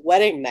Zeus's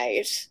wedding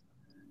night,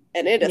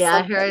 and it is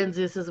Harry and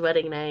Zeus's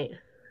wedding night.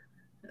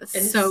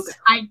 It's so good.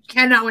 I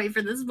cannot wait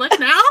for this book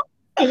now.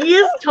 He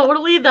is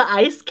totally the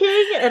Ice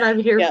King, and I'm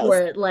here for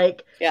it.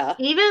 Like,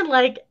 even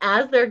like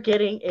as they're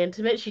getting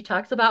intimate, she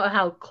talks about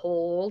how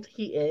cold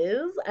he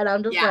is, and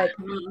I'm just like,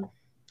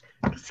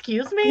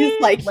 excuse me.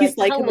 He's like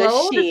hello, a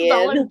machine. This is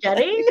all I'm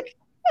getting.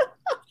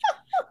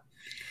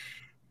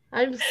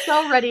 I'm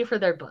so ready for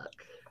their book.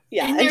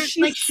 Yeah, and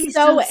she's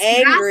so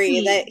angry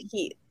that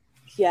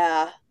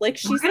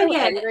she's so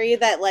angry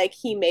that like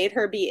he made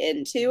her be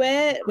into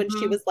it when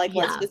she was like,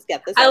 let's just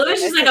get this. I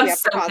literally just like, I'm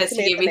so pissed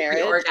he gave me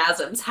 3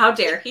 orgasms. How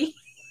dare he?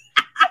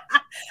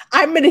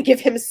 I'm gonna give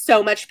him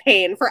so much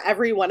pain for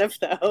every one of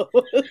those.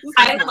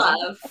 I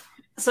love.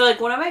 So like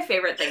one of my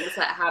favorite things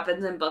that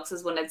happens in books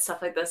is when it's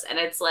stuff like this, and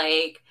it's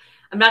like,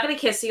 I'm not gonna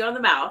kiss you on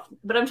the mouth,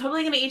 but I'm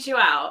totally gonna eat you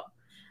out.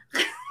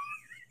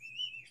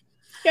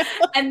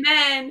 And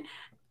then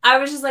I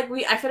was just like,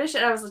 I finished it,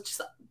 and I was just,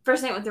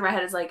 first thing that went through my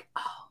head is like,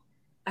 oh,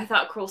 I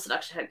thought Cruel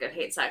Seduction had good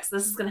hate sex.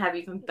 This is going to have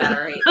even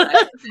better hate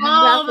sex.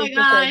 Oh my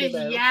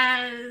gosh,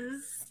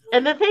 yes.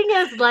 And the thing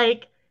is,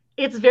 like,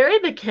 it's very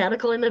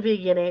mechanical in the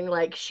beginning.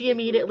 Like, she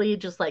immediately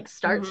just, like,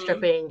 starts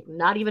stripping,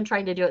 not even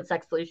trying to do it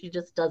sexually. She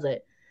just does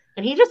it.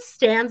 And he just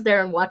stands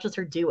there and watches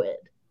her do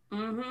it.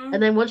 Mm-hmm.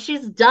 And then once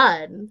she's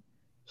done,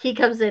 he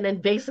comes in and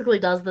basically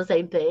does the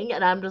same thing.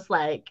 And I'm just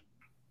like,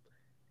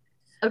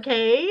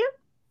 okay,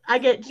 I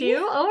get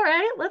you. All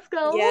right, let's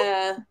go.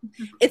 Yeah.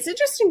 It's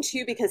interesting,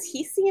 too, because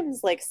he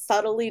seems, like,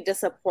 subtly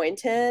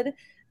disappointed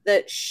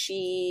that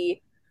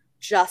she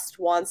just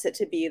wants it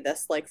to be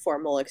this, like,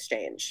 formal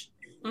exchange.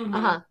 Mm-hmm.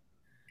 Uh-huh.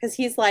 Because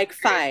he's like,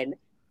 fine,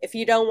 if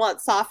you don't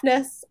want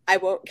softness, I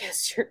won't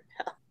kiss your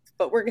mouth,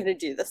 but we're going to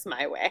do this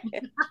my way.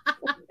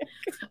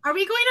 Are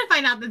we going to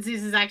find out that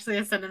Zeus is actually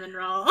a cinnamon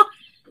roll?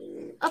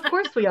 Of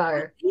course we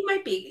are. He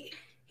might be.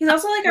 He's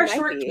also like our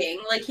short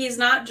king. Like, he's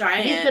not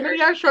giant. He's going to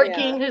be our short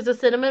king who's a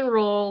cinnamon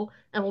roll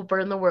and will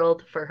burn the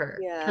world for her.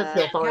 Because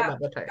he'll fall in love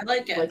with her. I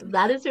like it. Like,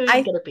 that is who he's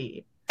going to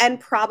be. And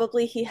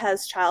probably he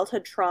has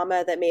childhood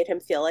trauma that made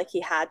him feel like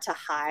he had to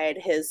hide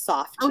his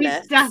softness. Oh,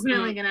 he's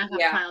definitely going to have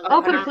childhood trauma.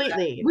 Oh,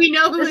 completely. We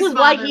know who this is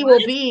why he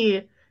will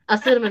be a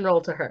cinnamon roll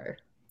to her.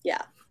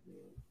 Yeah.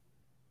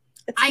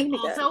 I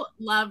also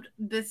loved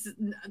this.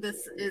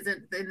 This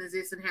isn't in the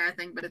Zeus and Hera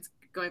thing, but it's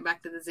going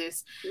back to the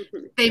Zeus.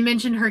 Mm-hmm. They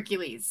mentioned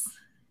Hercules.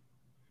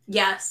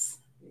 Yes.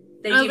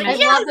 I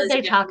love that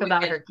they talk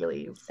about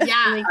Hercules.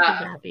 Yeah. It makes me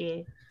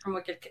happy. From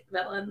Wicked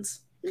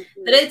Villains.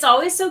 Mm-hmm. But it's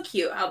always so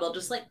cute how they'll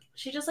just like,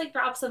 she just like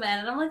drops him in,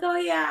 and I'm like, oh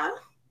yeah.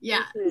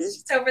 Yeah. He's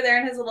just over there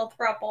in his little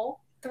throuple,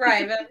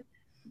 thriving.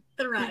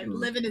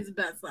 Living his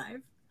best life.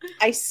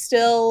 I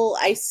still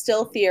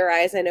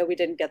theorize, I know we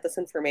didn't get this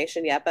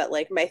information yet, but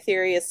like my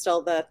theory is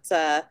still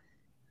that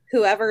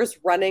whoever's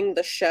running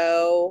the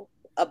show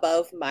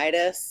above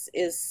Midas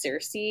is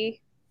Circe.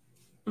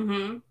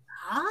 Mm-hmm.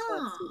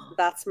 Oh.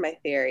 That's my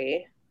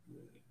theory.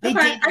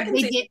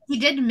 He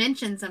did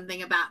mention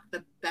something about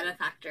the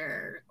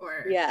benefactor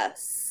or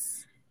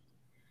yes.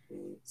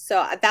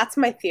 So that's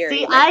my theory.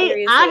 See,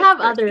 I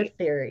have other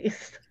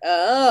theories.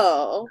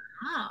 Oh.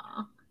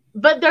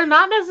 But they're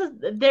not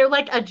necessarily, they're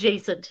like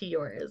adjacent to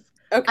yours.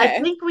 Okay.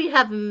 I think we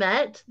have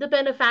met the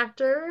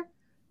benefactor,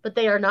 but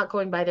they are not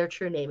going by their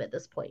true name at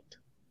this point.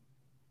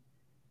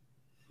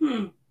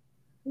 Because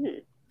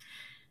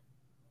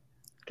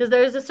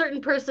there's a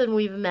certain person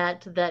we've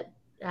met that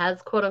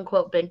has, quote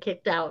unquote, been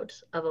kicked out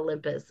of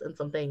Olympus, and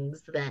some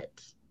things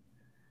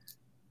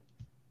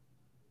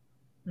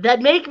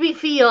that make me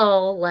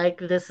feel like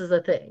this is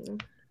a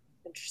thing.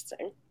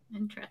 Interesting.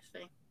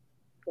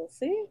 We'll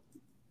see.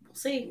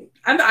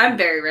 I'm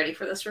very ready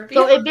for this review.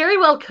 So it very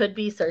well could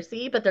be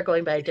Cersei, but they're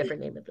going by a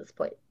different name at this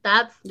point.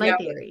 That's my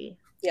theory.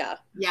 Yeah.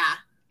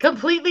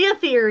 Completely a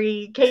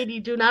theory. Katie,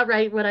 do not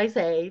write what I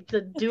say.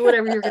 To do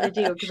whatever you're going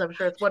to do, because I'm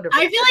sure it's wonderful.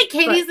 I feel like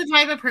Katie's the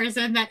type of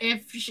person that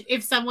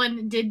if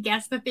someone did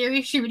guess the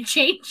theory, she would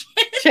change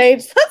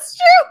it. That's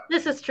true.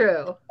 This is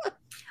true.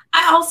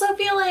 I also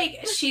feel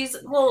like she's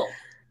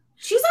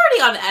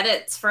already on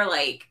edits for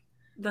like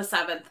the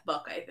 7th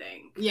book, I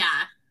think. Yeah.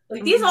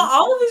 Like these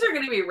all of these are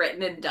going to be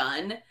written and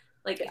done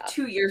like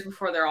 2 years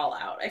before they're all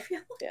out, I feel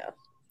like. Yeah.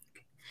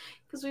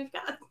 Because we've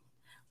got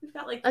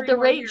like 3 at the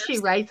more rate years. she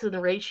writes and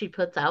the rate she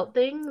puts out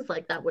things,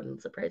 like that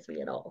wouldn't surprise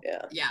me at all.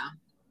 Yeah.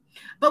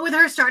 But with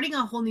her starting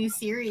a whole new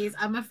series,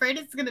 I'm afraid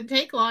it's going to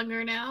take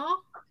longer now.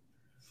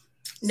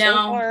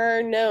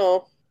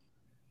 No.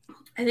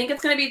 I think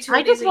it's going to be 2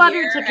 I days just want a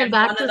year. her to come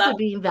back to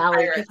Sabine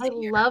Valley, because I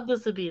love the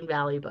Sabine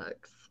Valley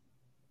books.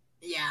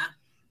 Yeah.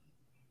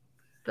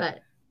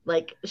 But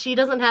like, she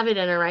doesn't have it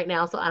in her right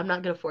now, so I'm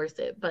not going to force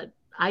it. But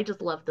I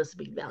just love the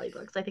Sabine Valley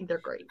books. I think they're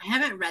great. I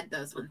haven't read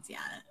those ones yet.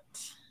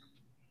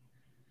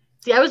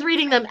 See, I was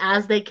reading them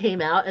as they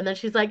came out, and then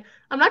she's like,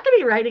 I'm not going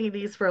to be writing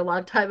these for a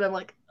long time. I'm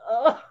like,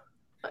 oh,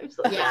 I'm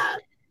so sad.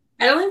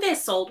 I don't think they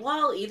sold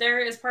well either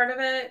is part of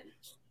it.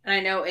 And I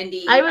know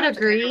indie. I would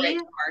agree.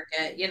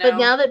 Market, you know? But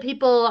now that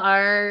people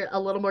are a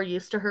little more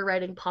used to her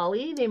writing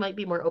poly, they might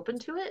be more open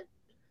to it.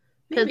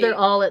 Because they're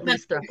all at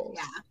least thruples.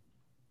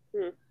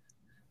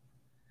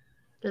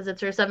 Because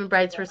it's her 7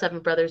 brides for 7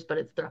 brothers, but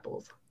it's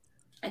thruples.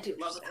 I do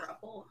love a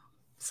thruple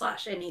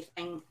 /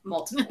 anything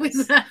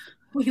multiples.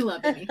 We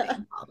love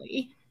anything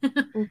poly.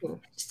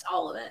 Just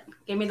all of it.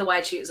 Give me the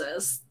why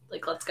chooses.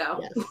 Like, let's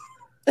go.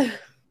 Yes.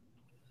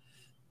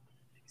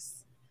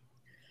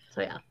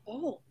 So yeah.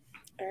 Oh,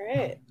 all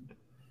right.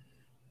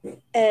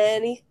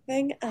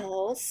 Anything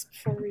else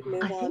before we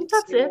move on? I think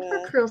that's it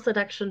for Cruel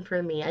Seduction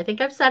for me. I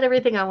think I've said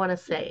everything I want to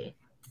say.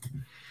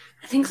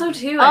 I think so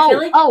too. I feel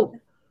like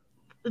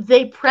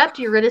they prepped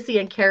Eurydice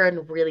and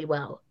Karen really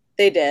well.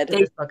 They did. In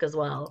this book as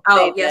well.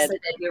 Oh, yes, they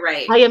did. You're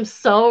right. I am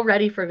so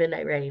ready for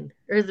Midnight Rain.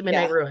 Or is it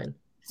Midnight Ruin?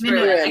 It's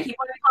Ruin. I keep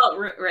wanting to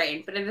call it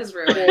Rain, but it is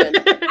Ruin.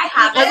 I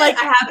have it.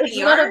 I have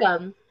it. One of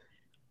them.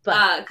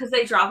 Because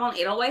they drop on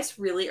Edelweiss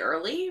really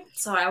early,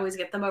 so I always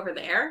get them over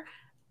there.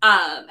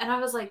 And I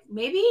was like,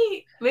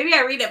 maybe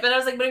I read it, but I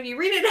was like, but if you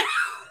read it now,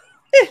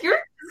 you're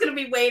just gonna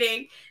be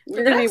waiting.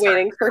 You're gonna be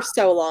waiting for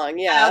so long.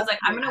 Yeah. And I was like,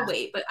 I'm gonna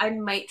wait, but I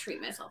might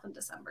treat myself in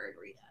December and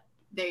read it.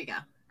 There you go.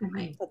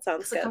 That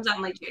sounds good. It comes out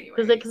in like January.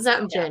 Because it comes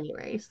out in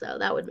January, so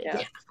that would make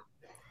sense.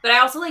 But I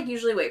also like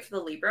usually wait for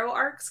the Libro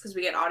arcs because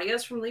we get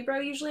audios from Libro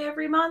usually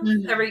every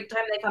month, every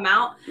time they come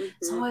out.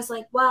 So I was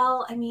like,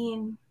 well, I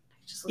mean,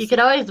 you could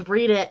always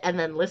read it and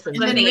then listen.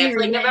 And then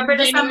like November,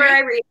 December, I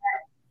read it,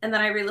 and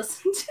then I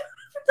re-listen to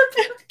the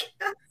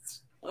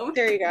podcast.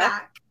 There you go.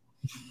 Back.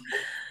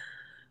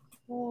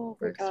 Oh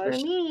my Works gosh. for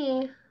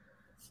me.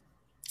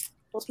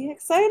 It'll be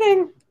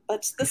exciting.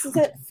 But this is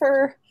it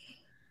for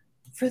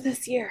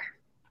this year.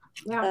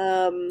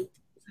 Yeah.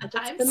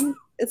 It's been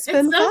so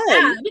fun.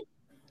 sad.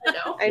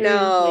 I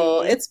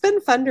know. It's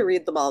been fun to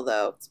read them all,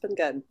 though. It's been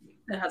good.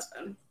 It has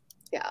been.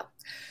 Yeah.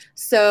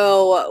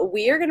 So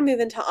we are going to move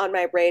into On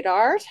My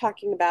Radar,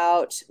 talking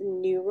about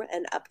new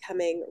and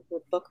upcoming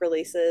book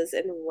releases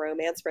in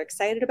romance we're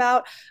excited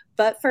about.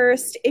 But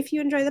first, if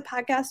you enjoy the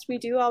podcast, we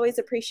do always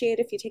appreciate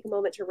if you take a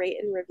moment to rate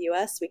and review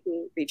us. We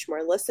can reach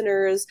more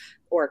listeners,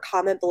 or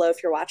comment below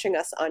if you're watching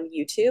us on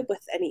YouTube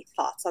with any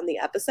thoughts on the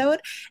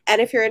episode.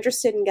 And if you're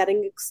interested in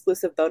getting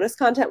exclusive bonus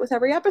content with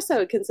every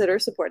episode, consider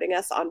supporting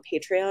us on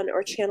Patreon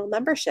or channel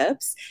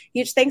memberships.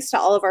 Huge thanks to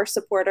all of our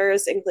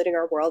supporters, including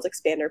our World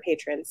Expander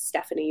patrons.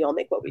 Stephanie, you'll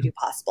make what we do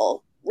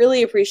possible.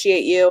 Really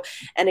appreciate you.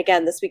 And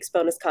again, this week's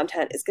bonus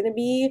content is going to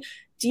be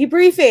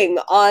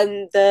debriefing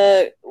on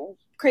the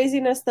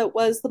craziness that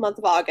was the month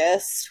of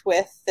August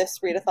with this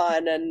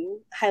readathon and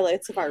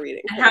highlights of our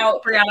reading. And how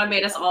Brianna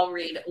made us all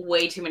read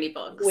way too many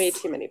books. Way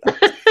too many books.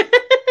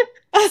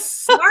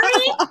 Sorry.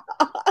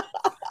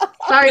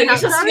 Sorry, not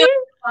sorry.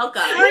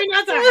 Welcome. Sorry,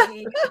 not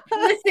sorry.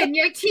 Listen,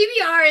 your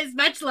TBR is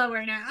much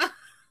lower now.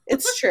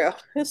 It's true.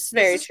 It's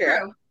very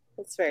true.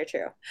 It's very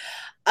true.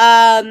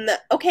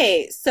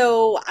 Okay,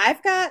 so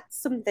I've got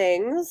some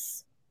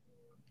things.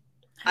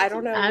 I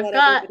don't know I've what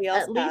got everybody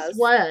else at least has.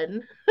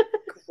 one.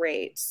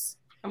 Great.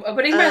 I'm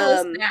opening my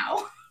list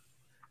now.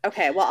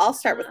 Okay, well, I'll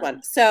start with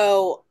one.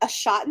 So, A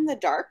Shot in the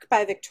Dark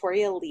by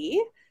Victoria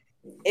Lee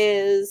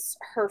is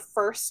her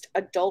first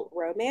adult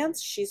romance.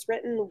 She's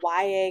written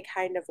YA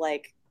kind of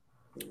like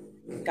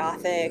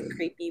gothic,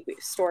 creepy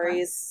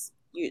stories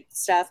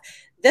stuff.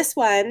 This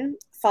one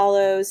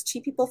follows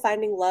two people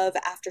finding love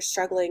after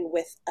struggling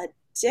with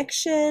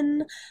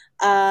addiction,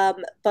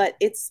 but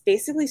it's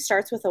basically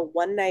starts with a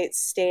one-night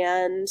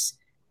stand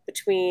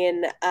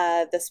between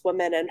this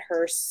woman and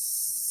her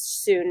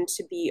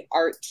soon-to-be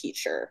art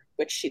teacher,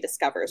 which she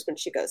discovers when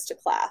she goes to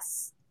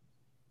class.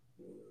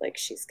 Like,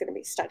 she's going to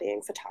be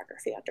studying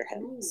photography under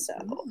him.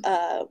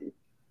 So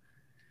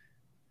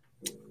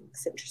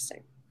it's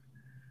interesting.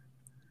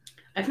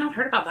 I've not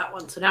heard about that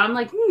one, so now I'm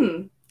like,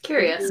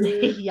 curious.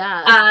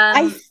 Yeah.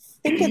 I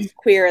think it's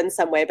queer in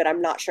some way, but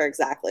I'm not sure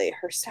exactly.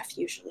 Her stuff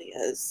usually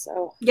is.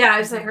 So yeah, I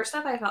was like, her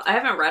stuff. I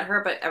haven't read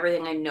her, but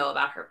everything I know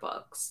about her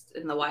books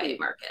in the YA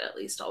market, at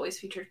least, always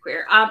featured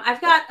queer. I've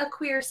got a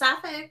queer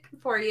sapphic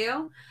for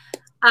you.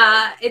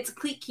 It's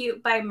Cleat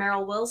Cute by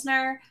Meryl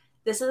Wilsner.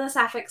 This is a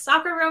sapphic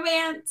stalker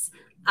romance.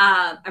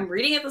 I'm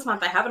reading it this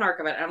month. I have an arc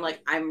of it, and I'm like,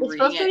 it's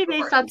supposed to be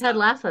based on Ted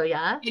Lasso,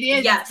 yeah? It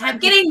is. Yes, I'm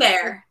getting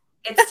there.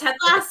 It's Ted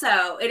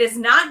Lasso. It is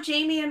not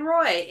Jamie and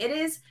Roy. It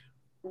is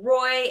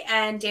Roy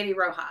and Danny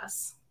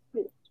Rojas.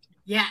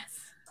 Yes.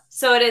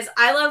 So it is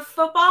I Love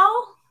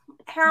Football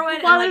heroine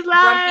Football and is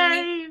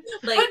grumpy,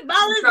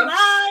 Football is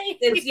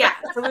life. Yeah,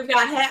 so we've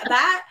got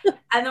that,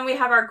 and then we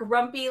have our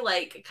grumpy,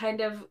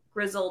 kind of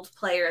grizzled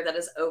player that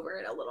is over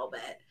it a little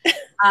bit.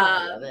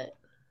 I love it.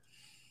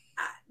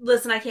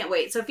 Listen, I can't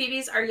wait. So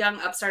Phoebe's our young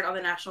upstart on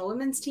the national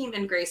women's team,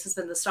 and Grace has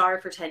been the star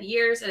for 10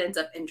 years and ends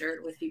up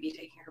injured with Phoebe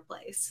taking her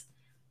place.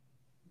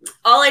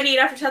 All I need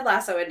after Ted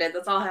Lasso ended.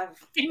 That's all I have.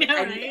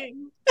 I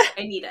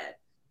need it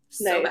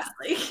so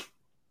badly.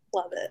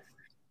 Love it.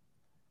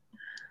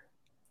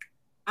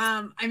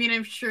 I mean,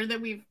 I'm sure that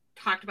we've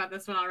talked about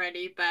this one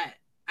already, but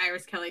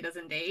Iris Kelly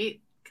Doesn't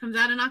Date comes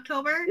out in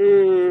October,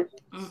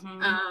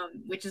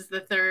 which is the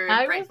third.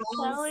 Iris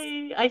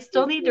Kelly, I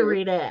still need to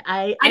read it.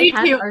 I do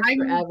had too. arc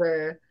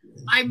forever.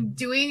 I'm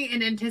doing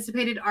an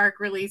anticipated arc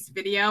release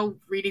video,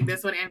 reading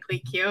this one and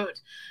Cleat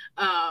Cute,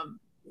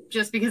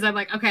 just because I'm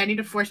like, okay, I need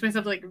to force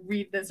myself to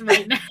read this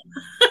right now.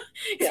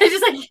 Yeah.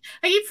 I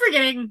keep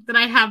forgetting that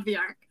I have the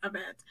arc of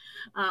it,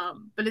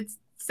 but it's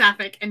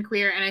sapphic and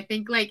queer, and I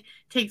think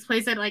takes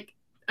place at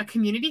a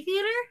community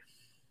theater.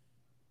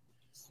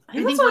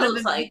 I think what it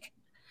looks like.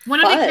 One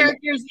of the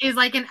characters is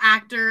an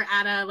actor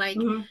at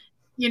a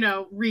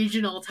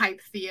regional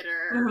type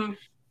theater.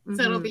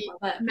 So it'll be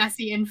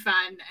messy and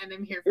fun, and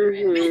I'm here for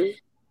it.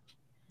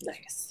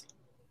 Nice.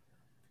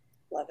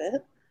 Love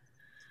it.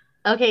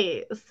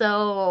 Okay,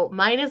 so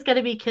mine is going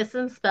to be Kiss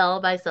and Spell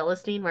by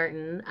Celestine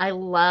Martin. I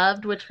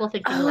loved Wishful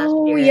Thinking last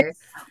year. Yes,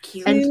 so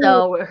cute. And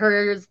so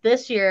hers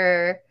this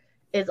year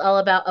is all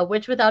about a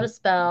witch without a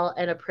spell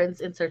and a prince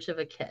in search of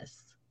a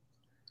kiss.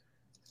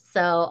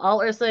 So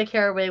all Ursula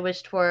Caraway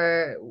wished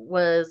for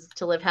was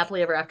to live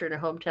happily ever after in her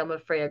hometown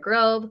of Freya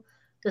Grove.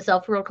 The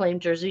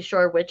self-proclaimed Jersey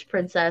Shore witch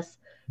princess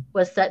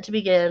was set to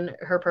begin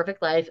her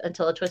perfect life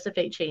until a twist of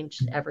fate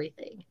changed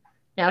everything.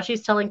 Now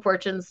she's telling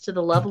fortunes to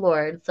the Love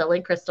Lord,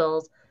 selling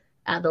crystals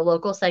at the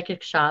local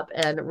psychic shop,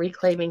 and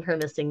reclaiming her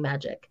missing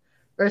magic.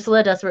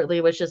 Ursula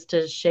desperately wishes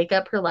to shake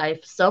up her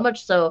life, so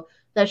much so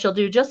that she'll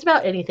do just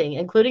about anything,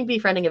 including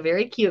befriending a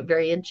very cute,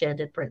 very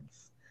enchanted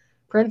prince.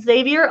 Prince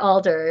Xavier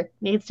Alder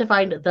needs to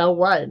find the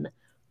one,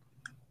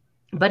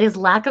 but his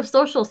lack of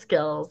social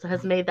skills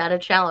has made that a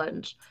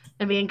challenge,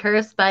 and being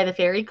cursed by the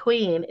fairy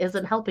queen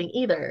isn't helping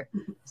either.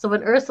 So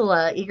when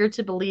Ursula, eager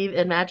to believe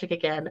in magic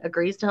again,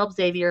 agrees to help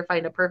Xavier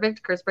find a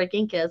perfect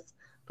curse-breaking kiss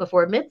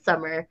before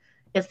midsummer,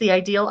 it's the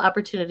ideal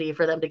opportunity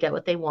for them to get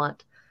what they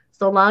want,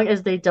 so long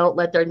as they don't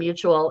let their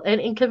mutual and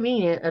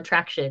inconvenient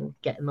attraction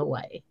get in the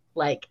way.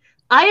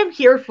 I am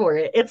here for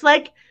it. It's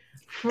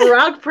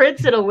Frog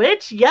Prince and a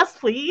witch? Yes,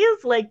 please.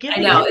 Give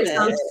me it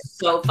sounds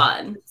so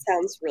fun. It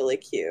sounds really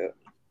cute.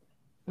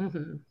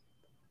 Mm-hmm.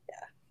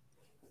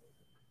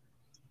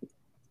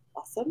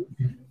 Awesome.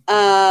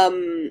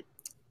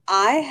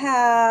 I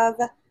have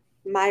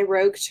My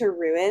Rogue to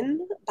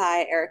Ruin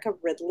by Erica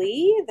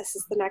Ridley. This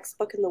is the next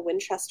book in the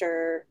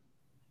Winchester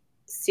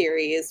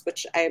series,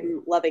 which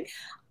I'm loving.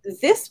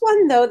 This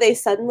one, though, they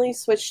suddenly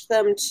switched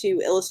them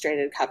to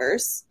illustrated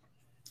covers.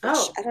 Which,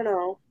 I don't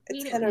know.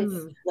 It's kind of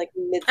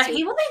mid. I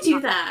hate when they do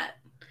that.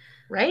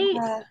 Right?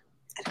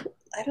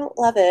 I don't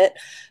love it,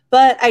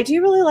 but I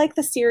do really like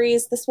the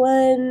series.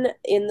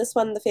 In this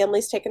one, the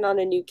family's taken on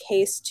a new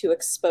case to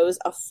expose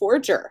a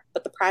forger,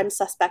 but the prime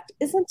suspect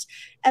isn't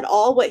at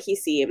all what he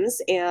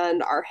seems,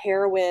 and our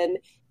heroine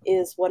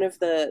is one of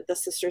the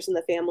sisters in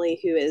the family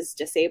who is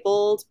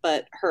disabled,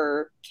 but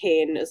her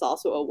cane is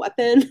also a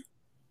weapon.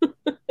 I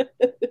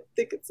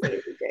think it's going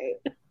to be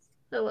great.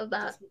 I love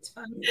that. It's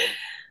fun.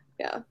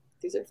 Yeah,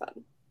 these are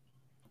fun.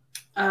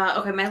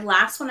 Okay, my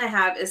last one I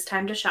have is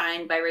Time to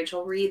Shine by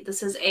Rachel Reed.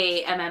 This is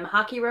a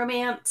hockey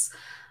romance.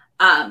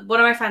 One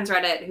of my friends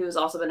read it who's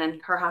also been in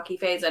her hockey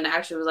phase and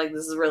actually was like,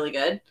 this is really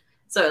good.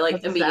 So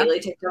it immediately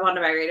took them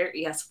onto my radar.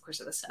 Yes, of course,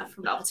 it was Steph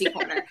from Novelty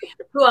Corner.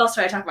 Who else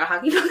do I talk about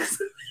hockey books?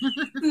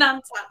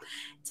 Nonstop.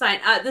 It's fine.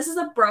 This is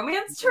a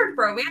bromance turned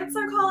romance,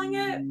 they're calling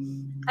it.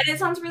 And it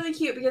sounds really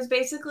cute because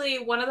basically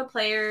one of the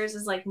players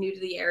is new to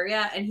the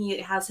area and he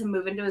has him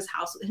move into his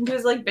house, into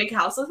his big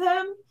house with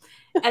him.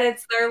 and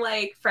it's their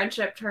like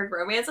friendship turned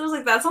romance. I was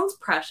like, that sounds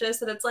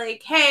precious. And it's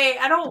like, hey,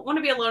 I don't want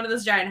to be alone in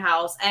this giant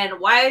house. And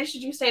why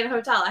should you stay in a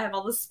hotel? I have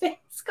all this space.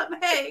 Come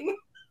hang.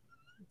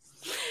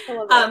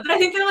 But I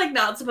think they're like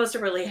not supposed to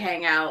really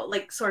hang out,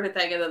 like sort of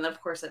thing. And then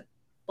of course it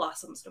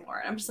blossoms to more.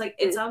 And I'm just like,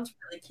 it sounds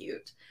really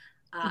cute.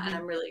 And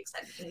I'm really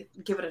excited to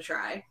give it a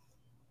try.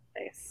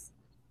 Nice.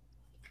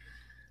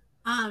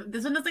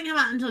 This one doesn't come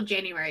out until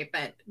January,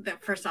 but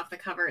first off, the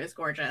cover is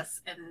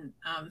gorgeous, and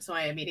so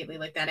I immediately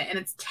looked at it, and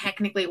it's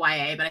technically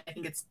YA, but I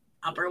think it's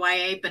upper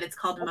YA, but it's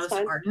called Most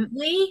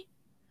Ardently,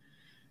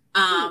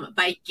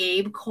 by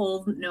Gabe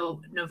Cole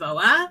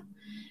Novoa,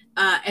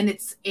 and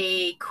it's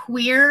a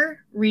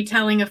queer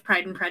retelling of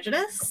Pride and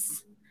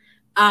Prejudice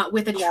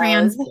with a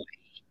trans boy.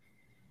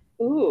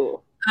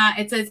 Ooh.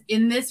 It says,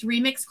 in this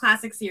remix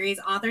classic series,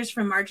 authors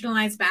from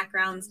marginalized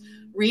backgrounds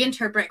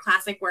reinterpret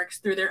classic works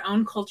through their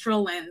own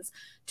cultural lens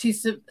to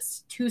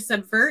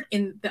subvert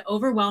in the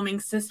overwhelming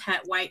cishet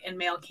white and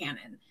male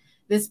canon.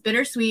 This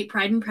bittersweet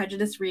Pride and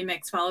Prejudice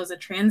remix follows a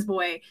trans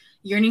boy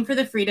yearning for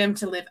the freedom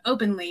to live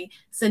openly,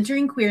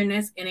 centering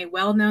queerness in a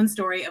well-known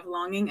story of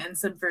longing and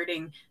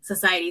subverting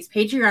society's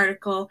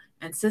patriarchal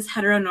and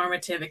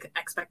cis-heteronormative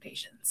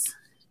expectations.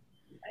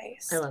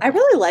 Nice. I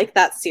really like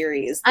that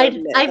series. I've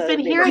been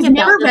hearing I've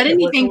never read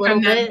anything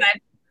from them.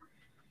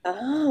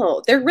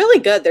 Oh, they're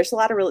really good. There's a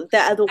lot of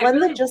the one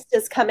that just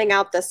is coming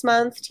out this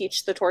month,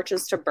 Teach the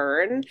Torches to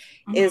Burn,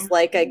 is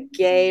like a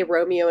gay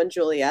Romeo and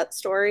Juliet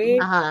story.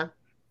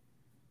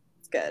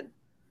 It's good.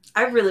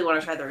 I really want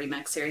to try the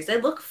remix series.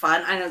 They look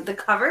fun. I know the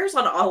covers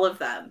on all of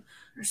them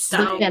are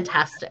so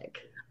fantastic.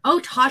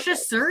 Oh, Tasha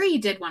Suri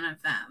did one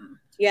of them.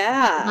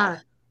 Yeah.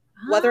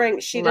 Wuthering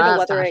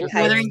Wuthering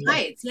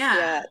Heights.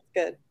 Yeah, it's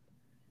good.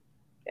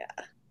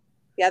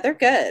 Yeah, they're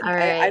good. All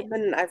right.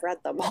 I've read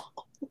them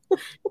all.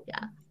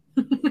 Yeah.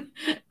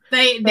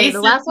 The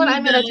last one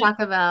I'm going to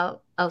talk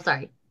about. Oh,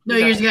 sorry. No,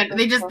 you're good.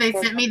 They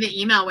sent me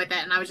the email with it,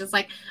 and I was just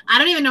like, I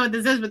don't even know what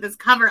this is, but this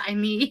cover I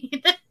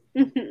need.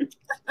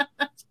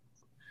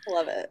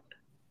 Love it.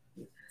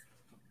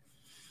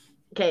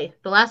 Okay,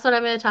 the last one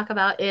I'm going to talk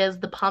about is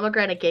The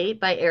Pomegranate Gate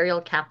by Ariel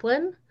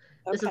Kaplan.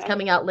 Okay. This is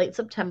coming out late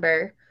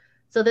September.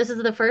 So this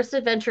is the first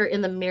adventure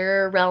in the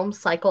Mirror Realm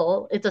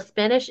cycle. It's a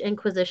Spanish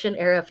Inquisition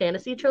era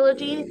fantasy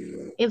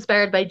trilogy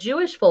inspired by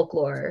Jewish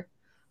folklore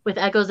with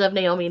echoes of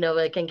Naomi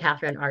Novik and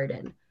Catherine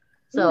Arden.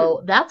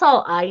 So that's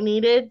all I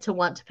needed to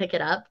want to pick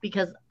it up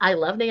because I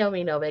love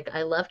Naomi Novik.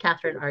 I love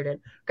Catherine Arden.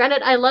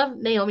 Granted, I love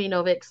Naomi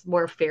Novik's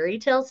more fairy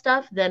tale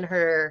stuff than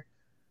her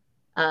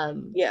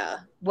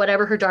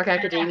whatever her Dark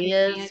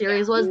Academia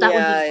series was. That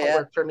one did not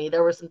work for me.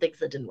 There were some things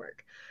that didn't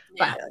work.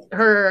 But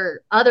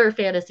her other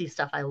fantasy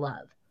stuff I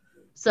love.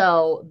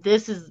 So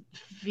this is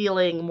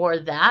feeling more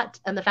that,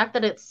 and the fact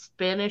that it's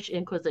Spanish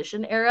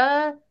Inquisition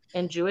era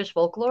and Jewish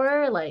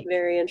folklore, like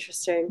very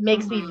interesting,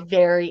 makes me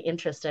very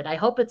interested. I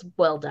hope it's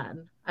well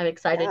done. I'm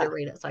excited to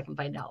read it so I can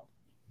find out.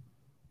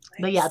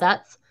 Nice. But yeah,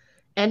 that's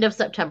end of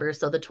September,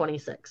 so the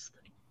 26th.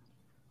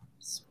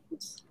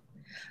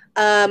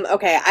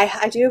 Okay,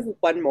 I do have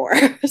one more.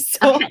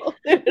 So,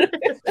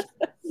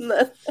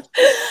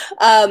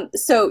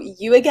 so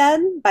You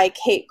Again by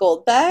Kate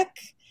Goldbeck.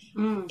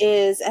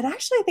 Is, and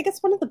actually I think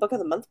it's one of the book of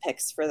the month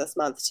picks for this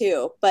month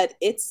too, but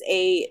it's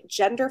a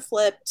gender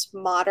flipped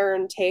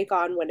modern take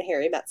on When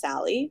Harry Met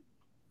Sally.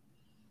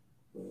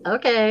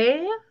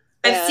 Okay.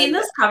 I've seen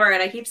this cover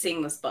and I keep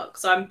seeing this book,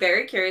 so I'm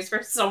very curious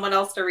for someone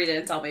else to read it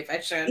and tell me if I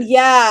should.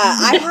 Yeah,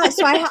 I have.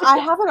 So I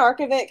have an arc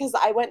of it because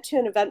I went to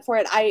an event for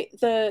it.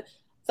 The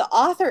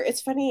author,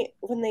 it's funny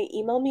when they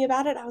emailed me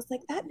about it, I was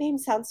like, that name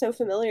sounds so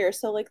familiar.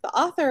 So like the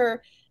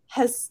author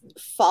has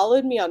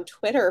followed me on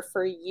Twitter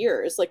for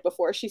years, like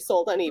before she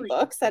sold any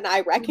books, and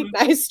I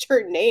recognized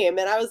her name,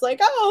 and I was like,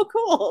 oh,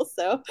 cool.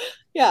 So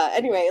yeah,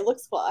 anyway, it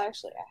looks cool.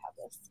 Actually, I have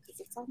this because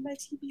it's on my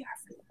TBR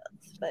for the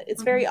month, but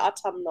it's very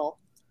autumnal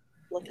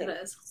looking. It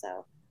is.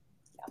 So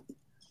yeah,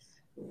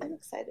 I'm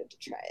excited to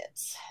try it.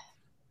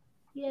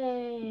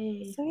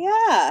 Yay. So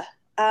yeah,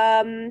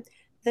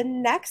 the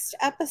next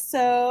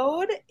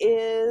episode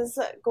is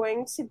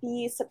going to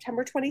be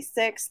September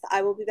 26th.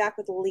 I will be back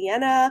with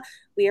Leanna.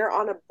 We are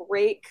on a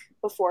break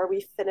before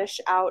we finish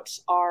out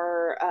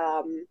our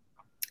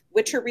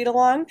Witcher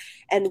read-along.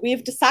 And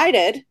we've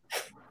decided,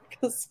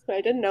 because I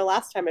didn't know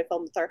last time I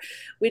filmed with her,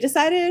 we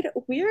decided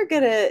we are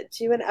going to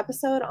do an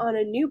episode on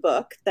a new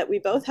book that we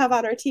both have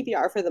on our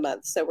TBR for the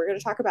month. So we're going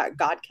to talk about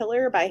God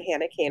Killer by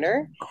Hannah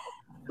Kaner.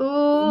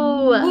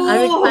 Ooh,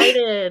 I'm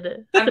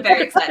excited. I'm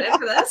very excited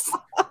for this.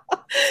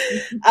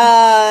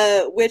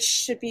 Which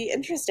should be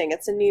interesting.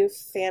 It's a new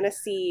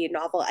fantasy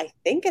novel. I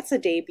think it's a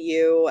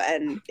debut,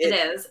 and it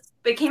is.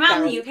 But it came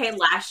out in the UK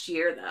last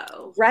year,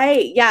 though.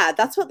 Right? Yeah,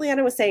 that's what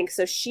Leanna was saying.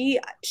 So she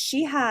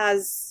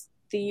has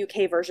the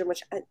UK version,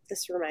 which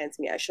this reminds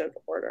me, I should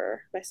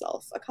order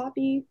myself a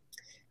copy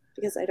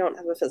because I don't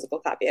have a physical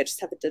copy. I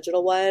just have a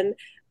digital one.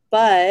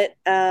 But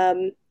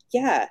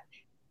yeah.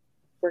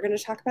 We're going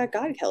to talk about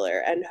God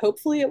Killer, and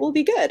hopefully it will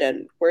be good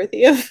and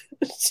worthy of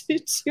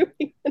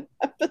doing an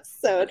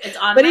episode. It's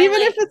on but my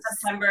even if it's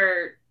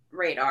September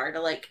radar to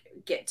like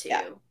get to.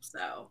 Yeah.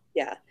 So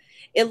yeah,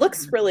 it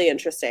looks really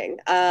interesting.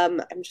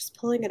 I'm just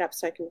pulling it up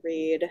so I can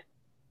read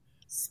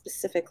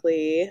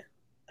specifically.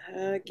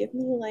 Give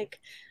me like,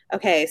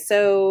 okay,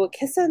 so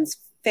Kissen's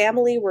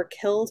family were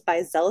killed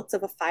by zealots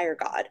of a fire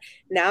god.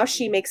 Now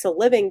she makes a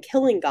living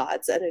killing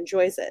gods and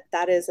enjoys it.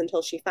 That is,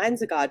 until she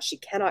finds a god she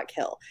cannot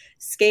kill.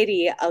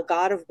 Skadi, a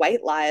god of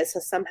white lies,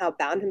 has somehow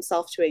bound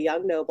himself to a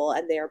young noble,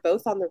 and they are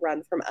both on the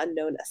run from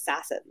unknown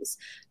assassins.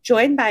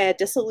 Joined by a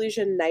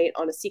disillusioned knight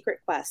on a secret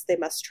quest, they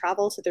must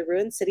travel to the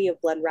ruined city of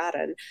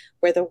Blenradin,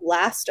 where the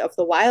last of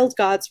the wild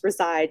gods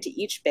reside, to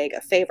each beg a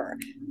favor.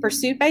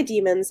 Pursued by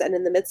demons and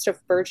in the midst of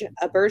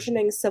a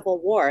burgeoning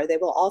civil war, they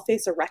will all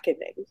face a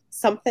reckoning.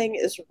 Something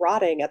is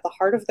rotting at the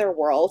heart of their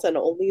world, and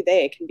only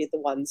they can be the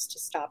ones to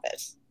stop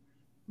it.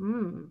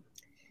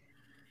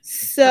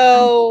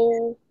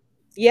 So,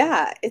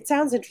 yeah, it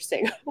sounds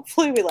interesting.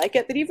 Hopefully we like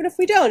it, but even if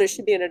we don't, it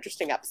should be an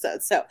interesting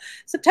episode. So,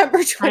 September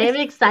 20th. I am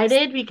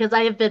excited because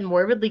I have been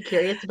morbidly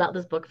curious about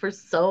this book for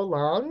so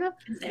long,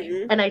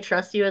 and I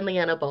trust you and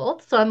Leanna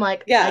both. So I'm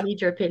like, I need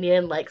your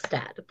opinion, like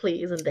stat,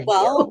 please and thank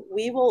you.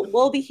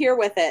 We'll be here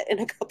with it in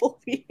a couple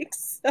of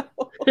weeks. So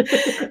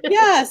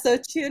yeah, so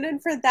tune in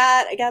for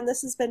that. Again,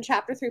 this has been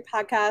Chapter 3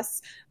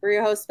 Podcasts. We're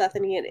your hosts,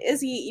 Bethany and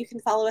Izzy. You can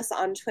follow us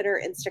on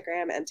Twitter,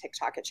 Instagram, and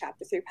TikTok at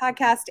Chapter 3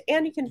 Podcast,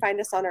 and you can find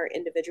us on our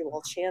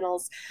individual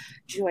channels.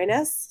 Join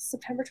us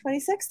September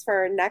 26th for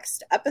our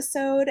next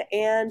episode,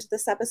 and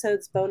this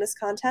episode's bonus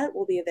content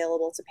will be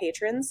available to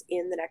patrons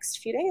in the next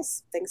few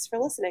days. Thanks for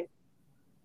listening.